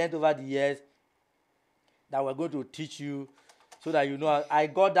that I have learned over the years that we're going to teach you, so that you know? I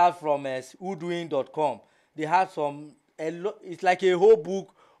got that from udoing.com. They have it's like a whole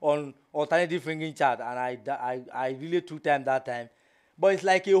book on alternative fingering chart, and I really took time that time. But it's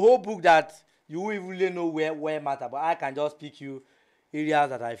like a whole book that you won't really know where matter, but I can just pick you areas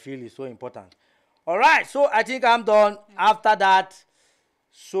that I feel is so important. All right, so I think I'm done. After that,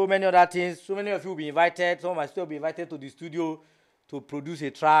 so many other things. So many of you will be invited. Some of my students will be invited to the studio to produce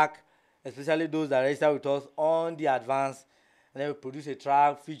a track, especially those that register with us on the advance. And then we produce a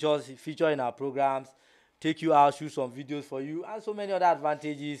track, feature in our programs, take you out, shoot some videos for you, and so many other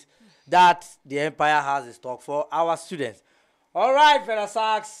advantages that the Empire has in stock for our students. All right,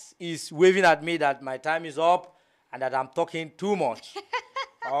 Verasax is waving at me that my time is up and that I'm talking too much.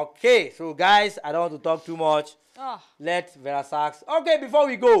 Okay, so guys, I don't want to talk too much. Let Verasax. Okay, before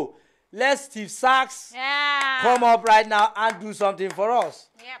we go, let Steve Sax come up right now and do something for us.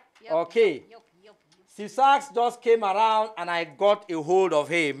 Yep. Okay. Yep. Steve Sax just came around and I got a hold of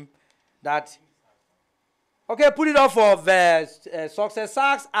him. Okay, put it up for Success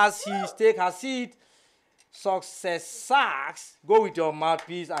Sax as he take her seat. Success Sax, go with your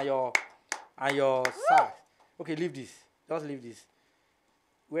mouthpiece and your sax. Okay, leave this. Just leave this.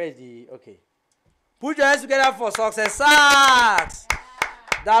 Where is the okay? Put your hands together for Success Sax.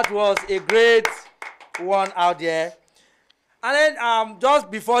 That was a great one out there. And then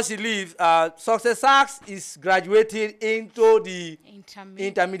just before she leaves, Success Sax is graduating into the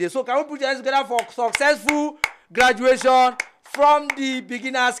intermediate. So can we put your hands together for successful graduation from the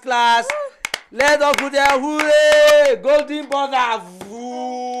beginners class? Let us put there, hooray! Golden buzzer.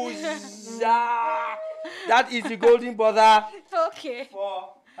 That is the golden buzzer. Okay.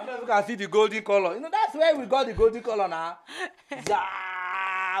 I don't know if you can see the golden color. That's where we got the golden color now.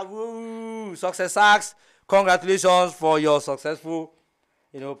 Success Sax. Congratulations for your successful,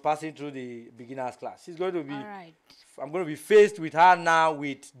 passing through the beginners class. She's going to be, I'm going to be faced with her now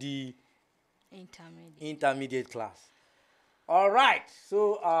with the intermediate class. All right.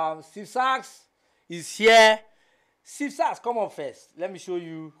 So, Steve Sax is here. Steve Sax, come up first. Let me show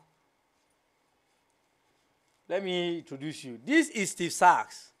you. Let me introduce you. This is Steve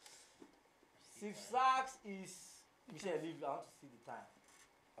Sax. Steve Sax is, I want to see the time.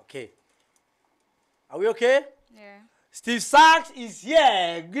 Okay. Are we okay? Yeah. Steve Sax is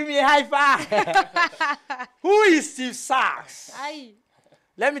here. Give me a high five. Who is Steve Sax? Aye.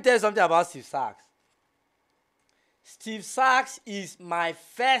 Let me tell you something about Steve Sax. Steve Sax is my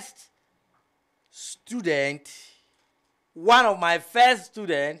first student, one of my first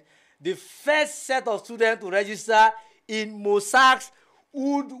students, the first set of students to register in Mosax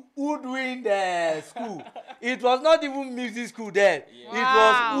woodwind school. It was not even music school then. Yeah. It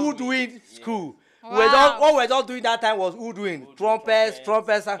was woodwind school. Wow. What we were just doing that time was woodwind, trumpets,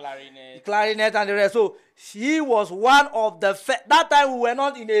 clarinet, and the rest. So he was one of the that time we were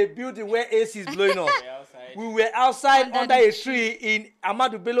not in a building where AC is blowing up. We were outside under a tree in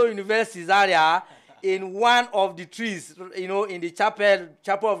Ahmadu Bello University's area, in one of the trees, you know, in the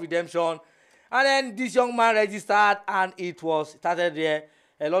chapel of Redemption. And then this young man registered, and it started there.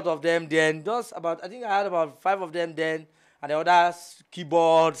 A lot of them then, I think I had about 5 of them then, and the others,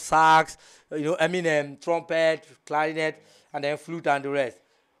 keyboard, sax, trumpet, clarinet, and then flute and the rest.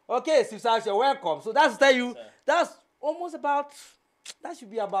 Okay, Steve Sax, you're welcome. So that's to tell you, that should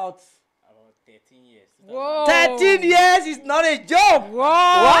be about 13 years. Whoa. 13 years is not a joke. Whoa,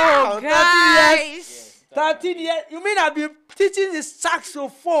 Wow, 13 guys. years. 13 years. You mean I've been teaching the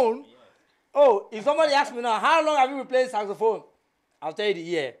saxophone? Yes. Oh, if somebody asks me now, how long have you been playing saxophone? I'll tell you the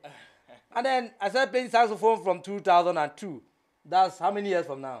year. And then I started playing saxophone from 2002. That's how many years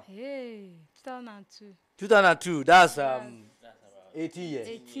from now? Hey, 2002. 2002. That's 18 years.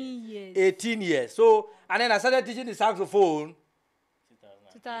 18 years. 18 years. So, and then I started teaching the saxophone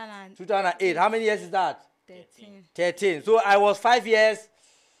 2008. How many years is that? 13. 13. So I was 5 years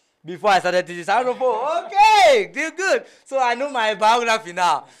before I started teaching saxophone. Okay, good. So I know my biography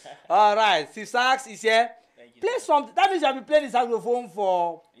now. All right, Steve Sax is here. Play something. That means you have been playing the saxophone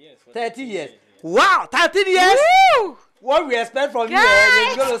for 30 years. Wow, 13 years? Woo! What we expect from you,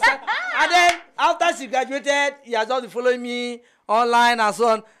 you're going to start. And then after she graduated, he has just been following me online and so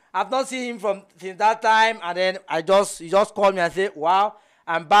on. I've not seen him since that time. And then he just called me and said, wow,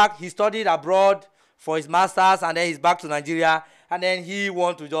 I'm back. He studied abroad for his master's, and then he's back to Nigeria. And then he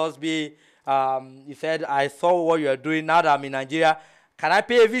wants to just be, he said, I saw what you're doing now that I'm in Nigeria. Can I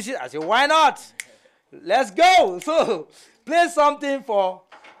pay a visit? I said, why not? Let's go. So play something for,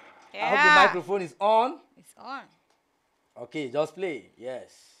 I hope the microphone is on. It's on. Okay, just play.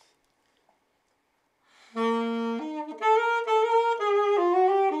 Yes.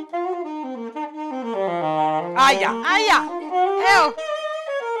 Aya. Aya. Ew.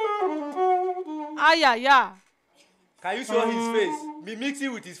 Aya, yeah. Can you show his face? Be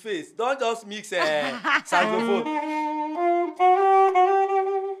mixing with his face. Don't just mix saxophone.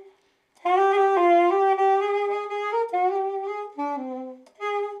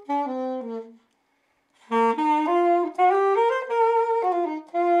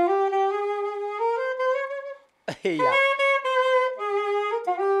 Yeah.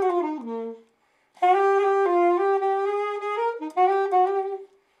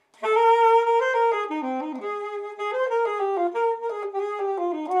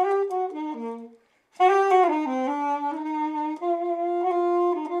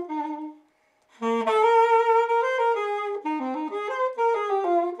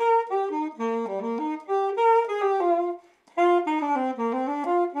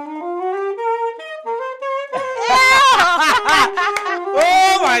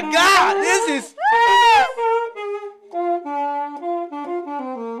 Oh my God, this is.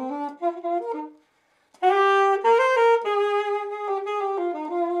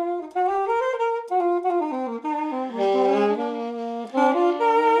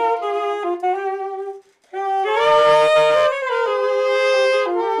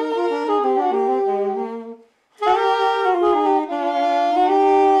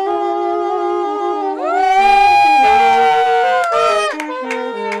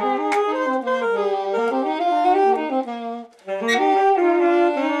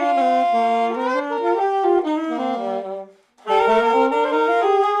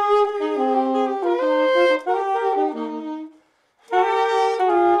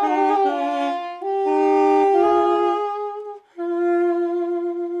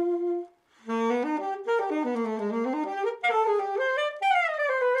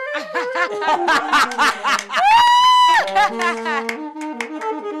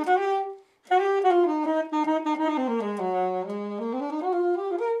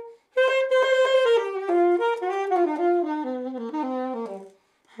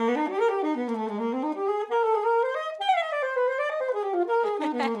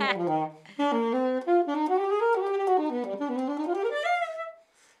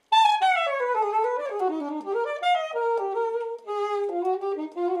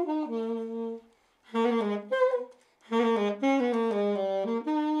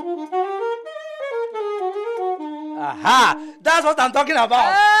 Aha! That's what I'm talking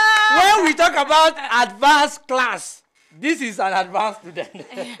about. When we talk about advanced class, this is an advanced student.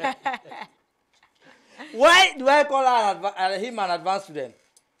 Why do I call him an advanced student?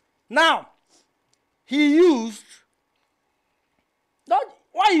 Now, he used,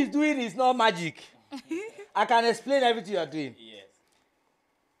 what he's doing is not magic. I can explain everything you're doing. Yes.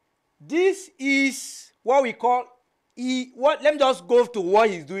 This is what we call, let me just go to what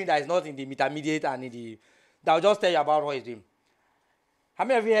he's doing that is not in the intermediate and in the, that will just tell you about what he's doing. How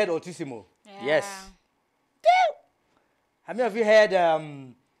many of you heard Altissimo? Yeah. Yes. How many of you heard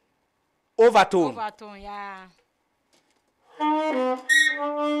overtone? Overtone, yeah.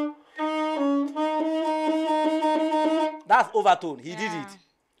 That's overtone. He did it.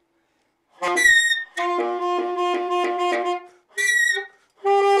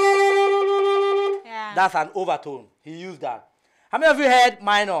 Yeah. That's an overtone. He used that. How many of you heard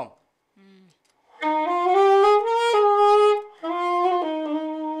minor?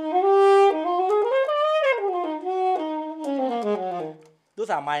 Those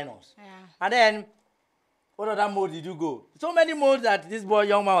are minors. Yeah. And then, what other mode did you go? So many modes that this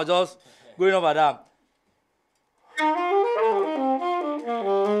young man was just going over them.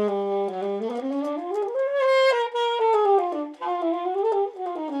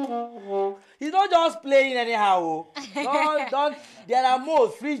 He's not just playing anyhow. Don't. There are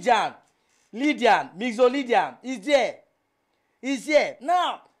modes, free jam, Lydian, Mixolydian. It's there. It's here.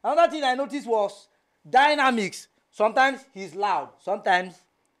 Now, another thing I noticed was dynamics. Sometimes he's loud. Sometimes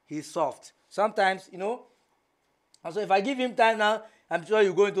he's soft. Sometimes, you know. And so if I give him time now, I'm sure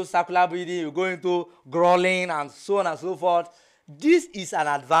you go into circular breathing, you go into growling and so on and so forth. This is an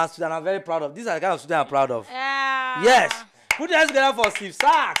advanced student I'm very proud of. This is the kind of student I'm proud of. Yeah. Yes. Put your hands together for Steve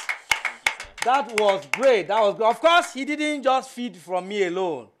Sachs. That was great. That was good. Of course, he didn't just feed from me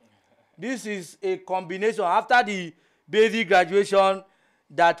alone. This is a combination. After the basic graduation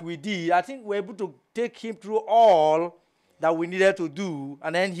that we did, I think we were able to take him through all that we needed to do,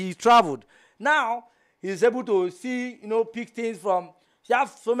 and then he traveled. Now, he's able to see, you know, pick things from, he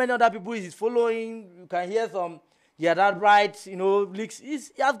has so many other people he's following. You can hear some, yeah, that right, you know, licks. He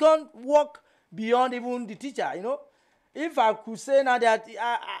has gone walk beyond even the teacher, you know. If I could say now that,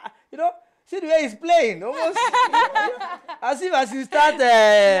 you know, see the way he's playing, almost, as if as you start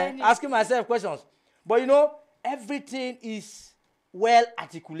asking myself questions. But, you know, everything is well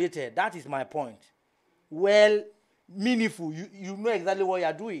articulated. That is my point. Well, meaningful. You know exactly what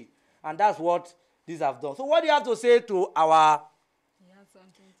you're doing. And that's what these have done. So what do you have to say to our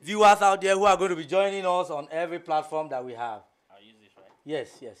viewers out there who are going to be joining us on every platform that we have? I'll use this, right?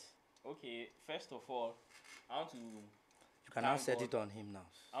 Yes, yes. Okay, first of all, I want to You can now thank set God. it on him now.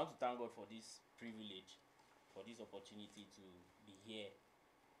 I want to thank God for this privilege, for this opportunity to be here.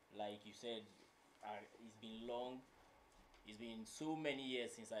 Like you said, it's been long. It's been so many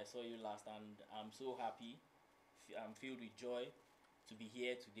years since I saw you last, and I'm so happy. I'm filled with joy to be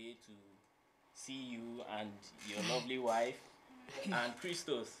here today to see you and your lovely wife and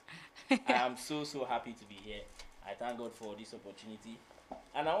Christos. I am so happy to be here. I thank God for this opportunity,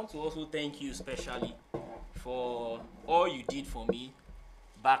 and I want to also thank you especially for all you did for me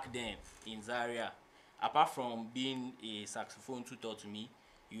back then in Zaria. Apart from being a saxophone tutor to me,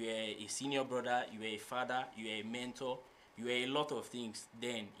 you were a senior brother, you were a father, you were a mentor, you were a lot of things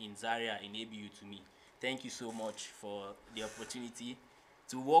then in Zaria, in ABU to me. Thank you so much for the opportunity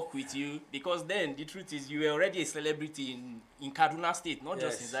to work with you, because then the truth is you were already a celebrity in Kaduna State, not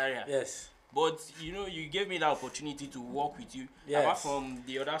just in Zaria. Yes. But you know, you gave me the opportunity to work with you. Yes. Apart from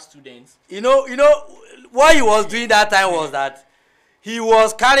the other students. You know, what he was doing that time was that he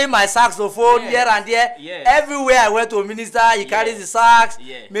was carrying my saxophone here and there. Yes. Everywhere I went to minister, he carries the sax,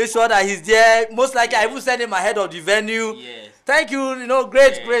 make sure that he's there. Most likely, I even send him ahead of the venue. Yes. Thank you, you know,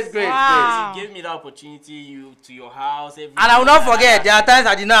 great. Wow. You gave me the opportunity to your house. And I will not forget, there are times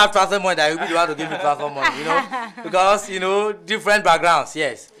I did not have transfer money that he will be the one to give me transfer money, you know, because, you know, different backgrounds,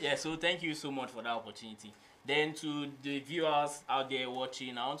 yes. Yeah, so thank you so much for that opportunity. Then to the viewers out there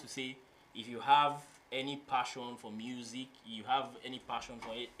watching, I want to say, if you have any passion for music, you have any passion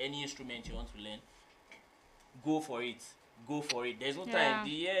for any instrument you want to learn, go for it. Go for it. There's no time. The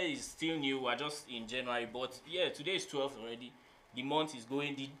year is still new. We're just in January, but yeah, today is 12th already. The month is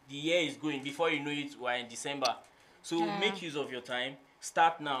going. The year is going. Before you know it, we're in December. So make use of your time.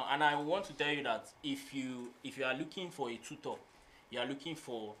 Start now. And I want to tell you that if you are looking for a tutor, you are looking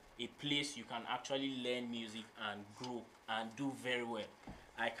for a place you can actually learn music and grow and do very well,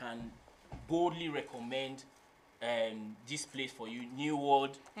 I can boldly recommend this place for you, New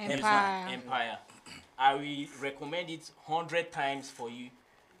World Empire. I will recommend it 100 times for you.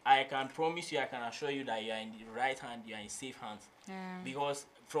 I can promise you, I can assure you that you are in the right hand, you are in safe hands. Because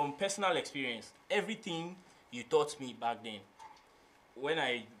from personal experience, everything you taught me back then, when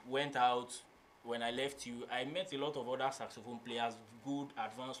I went out, when I left you, I met a lot of other saxophone players, good,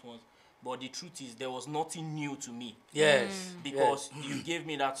 advanced ones. But the truth is, there was nothing new to me. Yes. Because you gave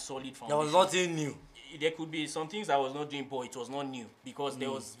me that solid foundation. There was nothing new. There could be some things I was not doing, but it was not new. Because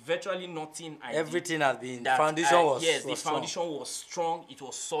there was virtually nothing I Everything did has been, the that foundation was yes, was the foundation was strong, it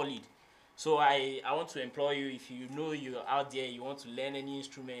was solid. So I want to implore you, if you know you're out there, you want to learn any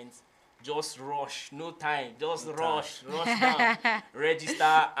instruments, just rush, no time, just rush down,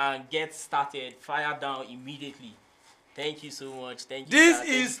 register and get started, fire down immediately. Thank you so much. Thank you. This sir.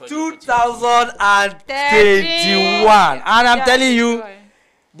 Thank you is for the opportunity. 2021, and I'm telling you,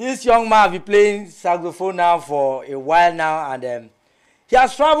 this young man has been playing saxophone now for a while now, and he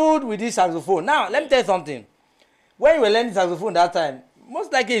has traveled with this saxophone. Now, let me tell you something. When you were learning saxophone that time,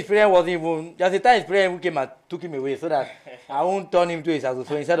 most likely his parents wasn't even, just the time his parents came and took him away so that I won't turn him to a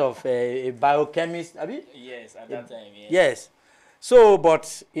saxophone instead of a biochemist. Abi? Yes, at that time, yes. Yes. So,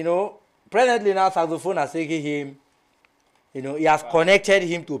 but, you know, presently now saxophone has taken him, you know, he has connected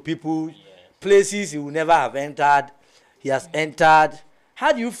him to people, places he would never have entered. He has entered.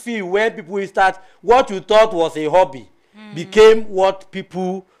 How do you feel when people start, what you thought was a hobby became what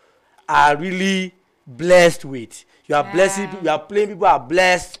people are really blessed with? You are blessing people, you are playing, people are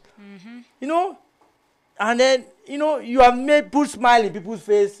blessed. You know, and then, you know, you have put smile in people's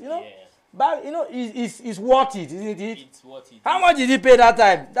face, you know. But, you know, it's worth it, isn't it? It's worth it. How much did he pay that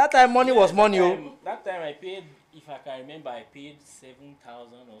time? That time money was money. That time I paid, if I can remember, I paid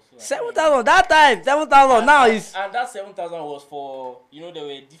 7,000 or so. 7,000 that time, 7,000 now is. And that 7,000 was for, you know, there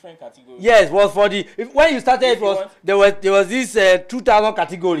were different categories. Yes, was for the when you started it was there was this 2,000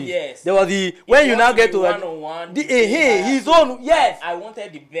 category. Yes. There was the when you now get to one-on-one. His own, yes. I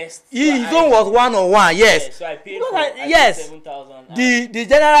wanted the best. His own was 1-on-1, yes. So I paid Because for yes. 7,000. The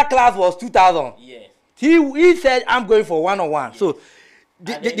general class was 2,000. Yes. He said I'm going for 1-on-1. Yes. So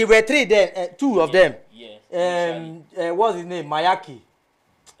there were three then, two of them. Yes. What's his name? Mayaki.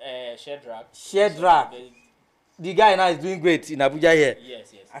 Shedrack. The guy now is doing great in Abuja here.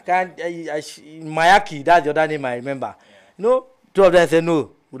 Yes. I can't. Mayaki, that's the other name I remember. Yeah. You know, two of them said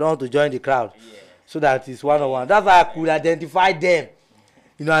no, we don't want to join the crowd. Yeah. So that it's 1-on-1. That's how I could identify them.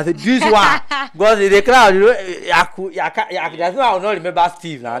 You know, I said this one because in the crowd, you know, that's why I will not remember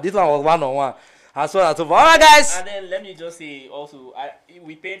Steve now. This one was 1-on-1. And so on and so forth. All right, guys. And then let me just say also,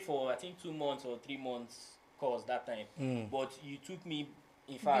 we paid for I think 2 months or 3 months course that time. But you took me.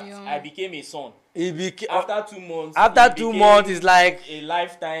 In fact, I became a son. After 2 months. After 2 months, it's like a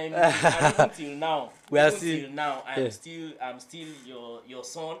lifetime. And even till now, I'm still your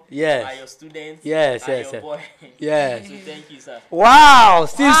son. Yes. And your student. Yes. Your boy. Yes. So thank you, sir. Wow,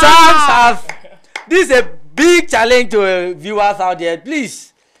 Steve Sams has. This is a big challenge to viewers out there.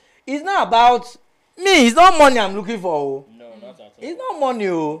 Please, it's not about me. It's not money I'm looking for. No, not at all. It's not money.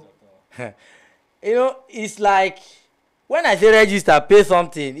 You know, it's like. When I say register, pay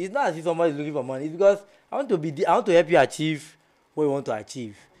something, it's not as if somebody is looking for money. It's because I want to help you achieve what you want to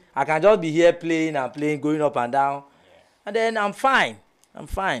achieve. I can just be here playing, going up and down, and then I'm fine.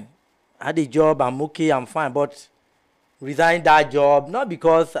 I had a job, I'm okay, I'm fine. But resigning that job, not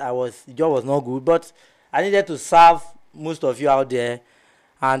because the job was not good, but I needed to serve most of you out there,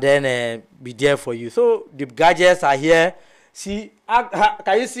 and then be there for you. So the gadgets are here. See,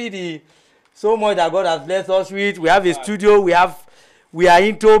 can you see so much that God has blessed us with? We have a studio. We are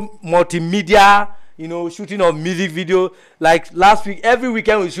into multimedia, you know, shooting of music video. Like last week, every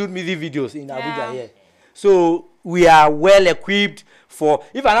weekend we shoot music videos in Abuja here. So we are well equipped for.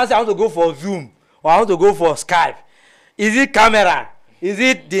 If I say I want to go for Zoom or I want to go for Skype, is it camera? Is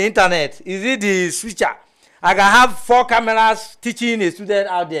it the internet? Is it the switcher? I can have 4 cameras teaching a student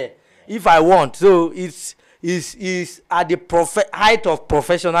out there if I want. So it's at the height of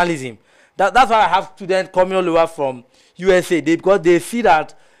professionalism. That's why I have students coming all over from USA because they see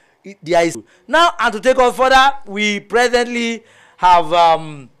that there is. Now, and to take us further, we presently have,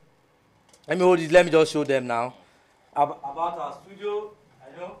 let me hold it, let me just show them now. About our studio,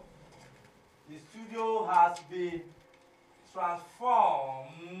 I know the studio has been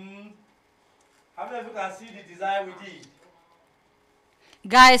transformed. How many of you can see the design we did?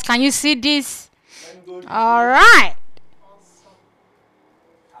 Guys, can you see this? Let me go All right.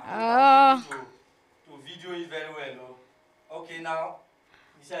 To video it very well. Okay, now,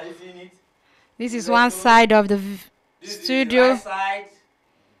 Michelle, you seeing it? This is one side of the studio. This is the right side.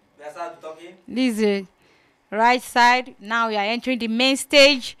 That's how we're talking. This is the right side. Now we are entering the main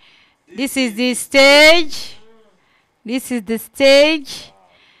stage. This is the stage. This is the stage.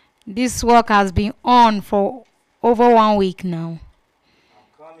 This work has been on for over 1 week now.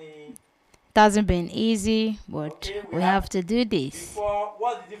 I'm coming. It hasn't been easy, but Okay, we have to do this. Before,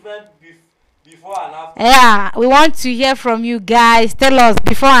 what's the difference before and after? Yeah, we want to hear from you guys. Tell us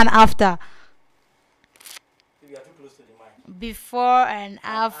before and after. You are too close to the mic. Before and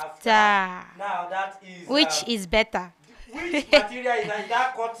after. Now that is. Which is better? Which material is that? Is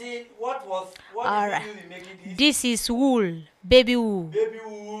that cotton? What Alright. did you use in making this? This is wool, baby wool. Baby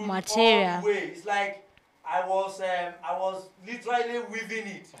wool Material. all the way. It's like I was literally weaving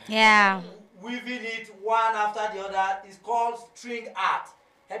it. Yeah. Weaving it one after the other. It's called string art.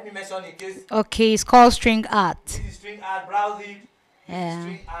 Help me mention in case. Okay, it's called string art. This is string art. Browse it. This Yeah. is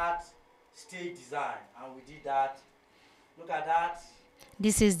string art stage design, and we did that. Look at that.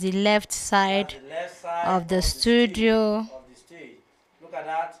 This is the left side That's the left side of the studio. Of the stage. Look at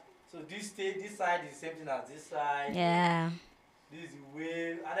that. So this side is the same thing as this side. Yeah. This is the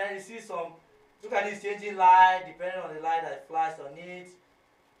wave, and then you see some. Look at this changing light depending on the light that flashed on it.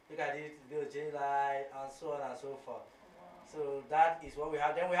 Look at it, it's going to change light, and so on and so forth. So that is what we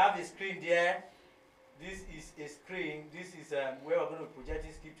have. Then we have a screen there. This is a screen. This is where we're going to be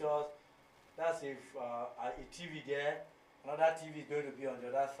projecting scriptures. That's a TV there. Another TV is going to be on the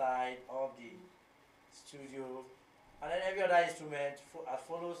other side of the studio. And then every other instrument as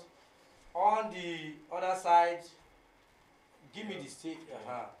follows. On the other side, give me the stage.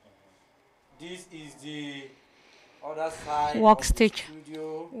 This is the other side of the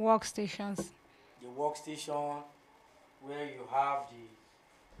studio. Workstations. The workstation where you have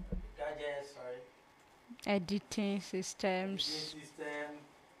the gadgets, Editing systems. System.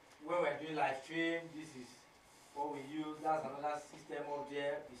 When we're doing live stream, this is what we use. That's another system up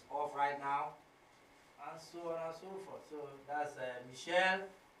there. It's off right now. And so on and so forth. So that's Michelle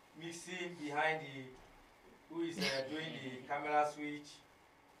mixing behind who is doing the camera switch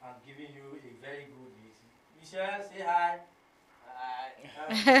and giving you a very good mix. Michelle, say hi. Hi.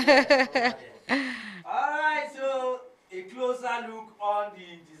 Alright, so a closer look on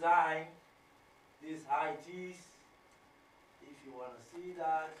the design. This is how it is. If you want to see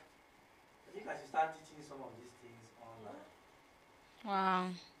that, I think I should start teaching some of these things online. Wow.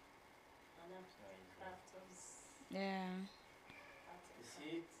 Yeah. You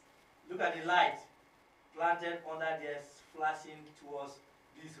see, look at the light planted under there, flashing towards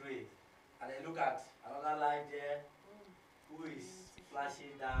this ray. And then look at another light there, who is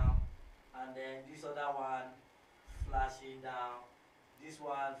flashing down. And then this other one flashing down. This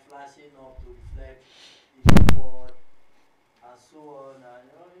one flashing up to reflect the board. And so on. And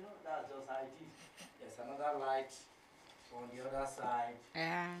you know, that's just how it is. There's another light on the other side.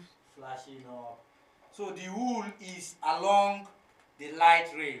 Yeah. Flashing up. So the wool is along the light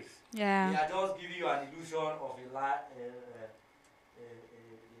rays. Yeah. They are just giving you an illusion of a light.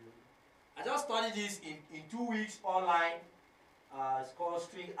 I just studied this in 2 weeks online. It's called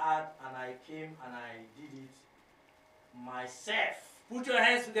string art, and I came and I did it myself. Put your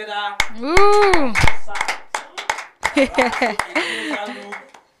hands together. Woo! Look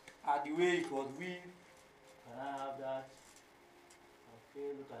at the way it was weaved. Can I have that? Okay,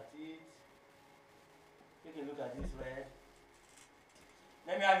 look at it. Take a look at this red.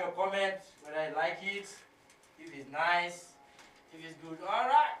 Let me have your comment whether you like it, if it's nice, if it's good. All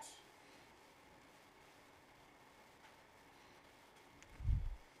right.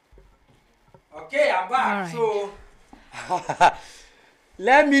 Okay, I'm back. All right. So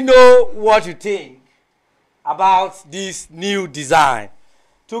let me know what you think about this new design.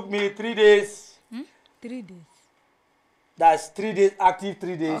 Took me 3 days. 3 days. That's 3 days, active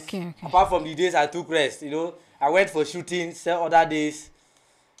 3 days. Okay. Apart from the days I took rest, I went for shooting some other days.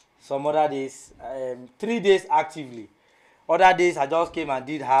 3 days actively. Other days I just came and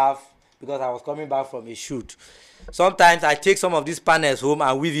did half because I was coming back from a shoot. Sometimes I take some of these panels home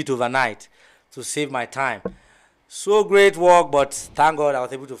and weave it overnight to save my time. So great work, but thank God I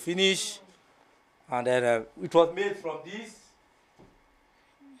was able to finish. And then it was made from this.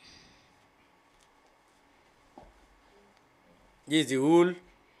 This is the wool.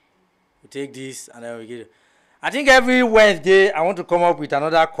 We take this and then we get it. I think every Wednesday I want to come up with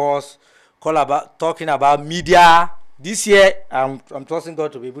another course talking about media. This year I'm trusting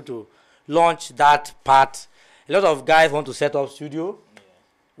God to be able to launch that part. A lot of guys want to set up studio. Yeah.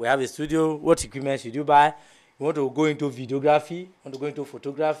 We have a studio. What equipment should you buy? You want to go into videography? You want to go into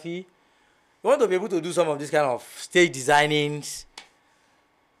photography? You want to be able to do some of this kind of stage designings?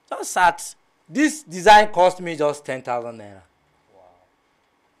 Just that this design cost me just 10,000 naira. Wow.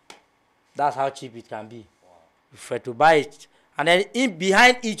 That's how cheap it can be. Wow. If you were to buy it. And then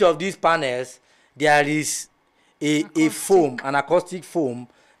behind each of these panels, there is a foam, an acoustic foam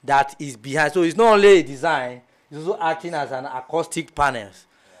that is behind. So it's not only a design, it's also acting as an acoustic panel.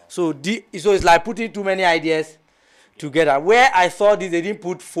 So so it's like putting too many ideas together. Where I saw this, they didn't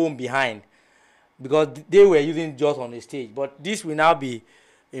put foam behind because they were using just on the stage. But this will now be,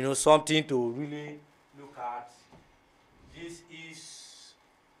 you know, something to really look at. This is,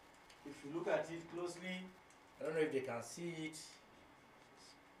 if you look at it closely, I don't know if they can see it.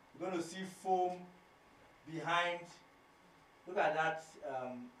 You're going to see foam behind. Look at that,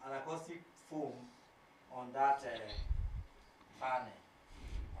 an acoustic foam on that panel.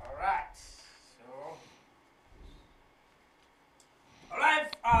 All right. So, all right.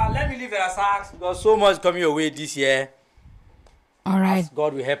 Let me leave Verasax because so much coming your way this year. All right. As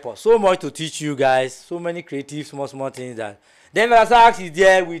God will help us. So much to teach you guys. So many creative, small things that. Then Verasax is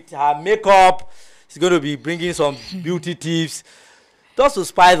there with her makeup. She's going to be bringing some beauty tips. Just to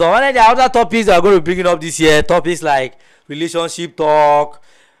spice up. And then there are other topics that are going to be bringing up this year. Topics like relationship talk,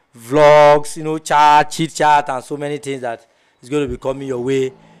 vlogs, you know, chit chat, and so many things that is going to be coming your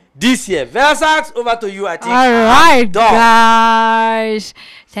way this year. Verasax, over to you. I think. All right, guys.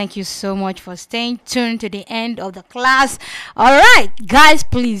 Thank you so much for staying tuned to the end of the class. All right, guys,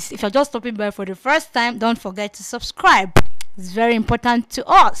 please, if you're just stopping by for the first time, don't forget to subscribe. It's very important to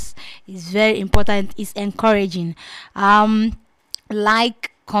us. It's very important. It's encouraging.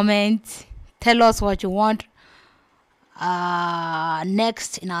 Like, comment, tell us what you want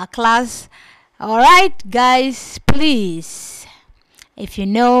next in our class. All right, guys, please, if you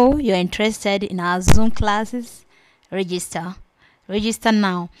know you're interested in our Zoom classes, register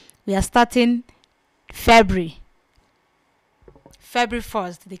now. We are starting February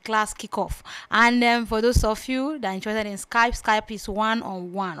 1st, the class kickoff. And for those of you that are interested in Skype is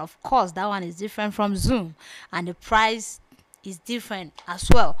one-on-one. Of course, that one is different from Zoom, and the price is different as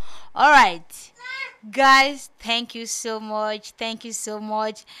well. All right, guys, thank you so much,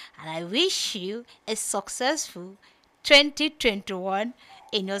 and I wish you a successful 2021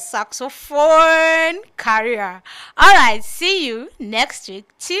 in your saxophone career. All right, see you next week,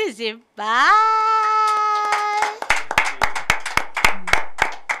 Tuesday. Bye.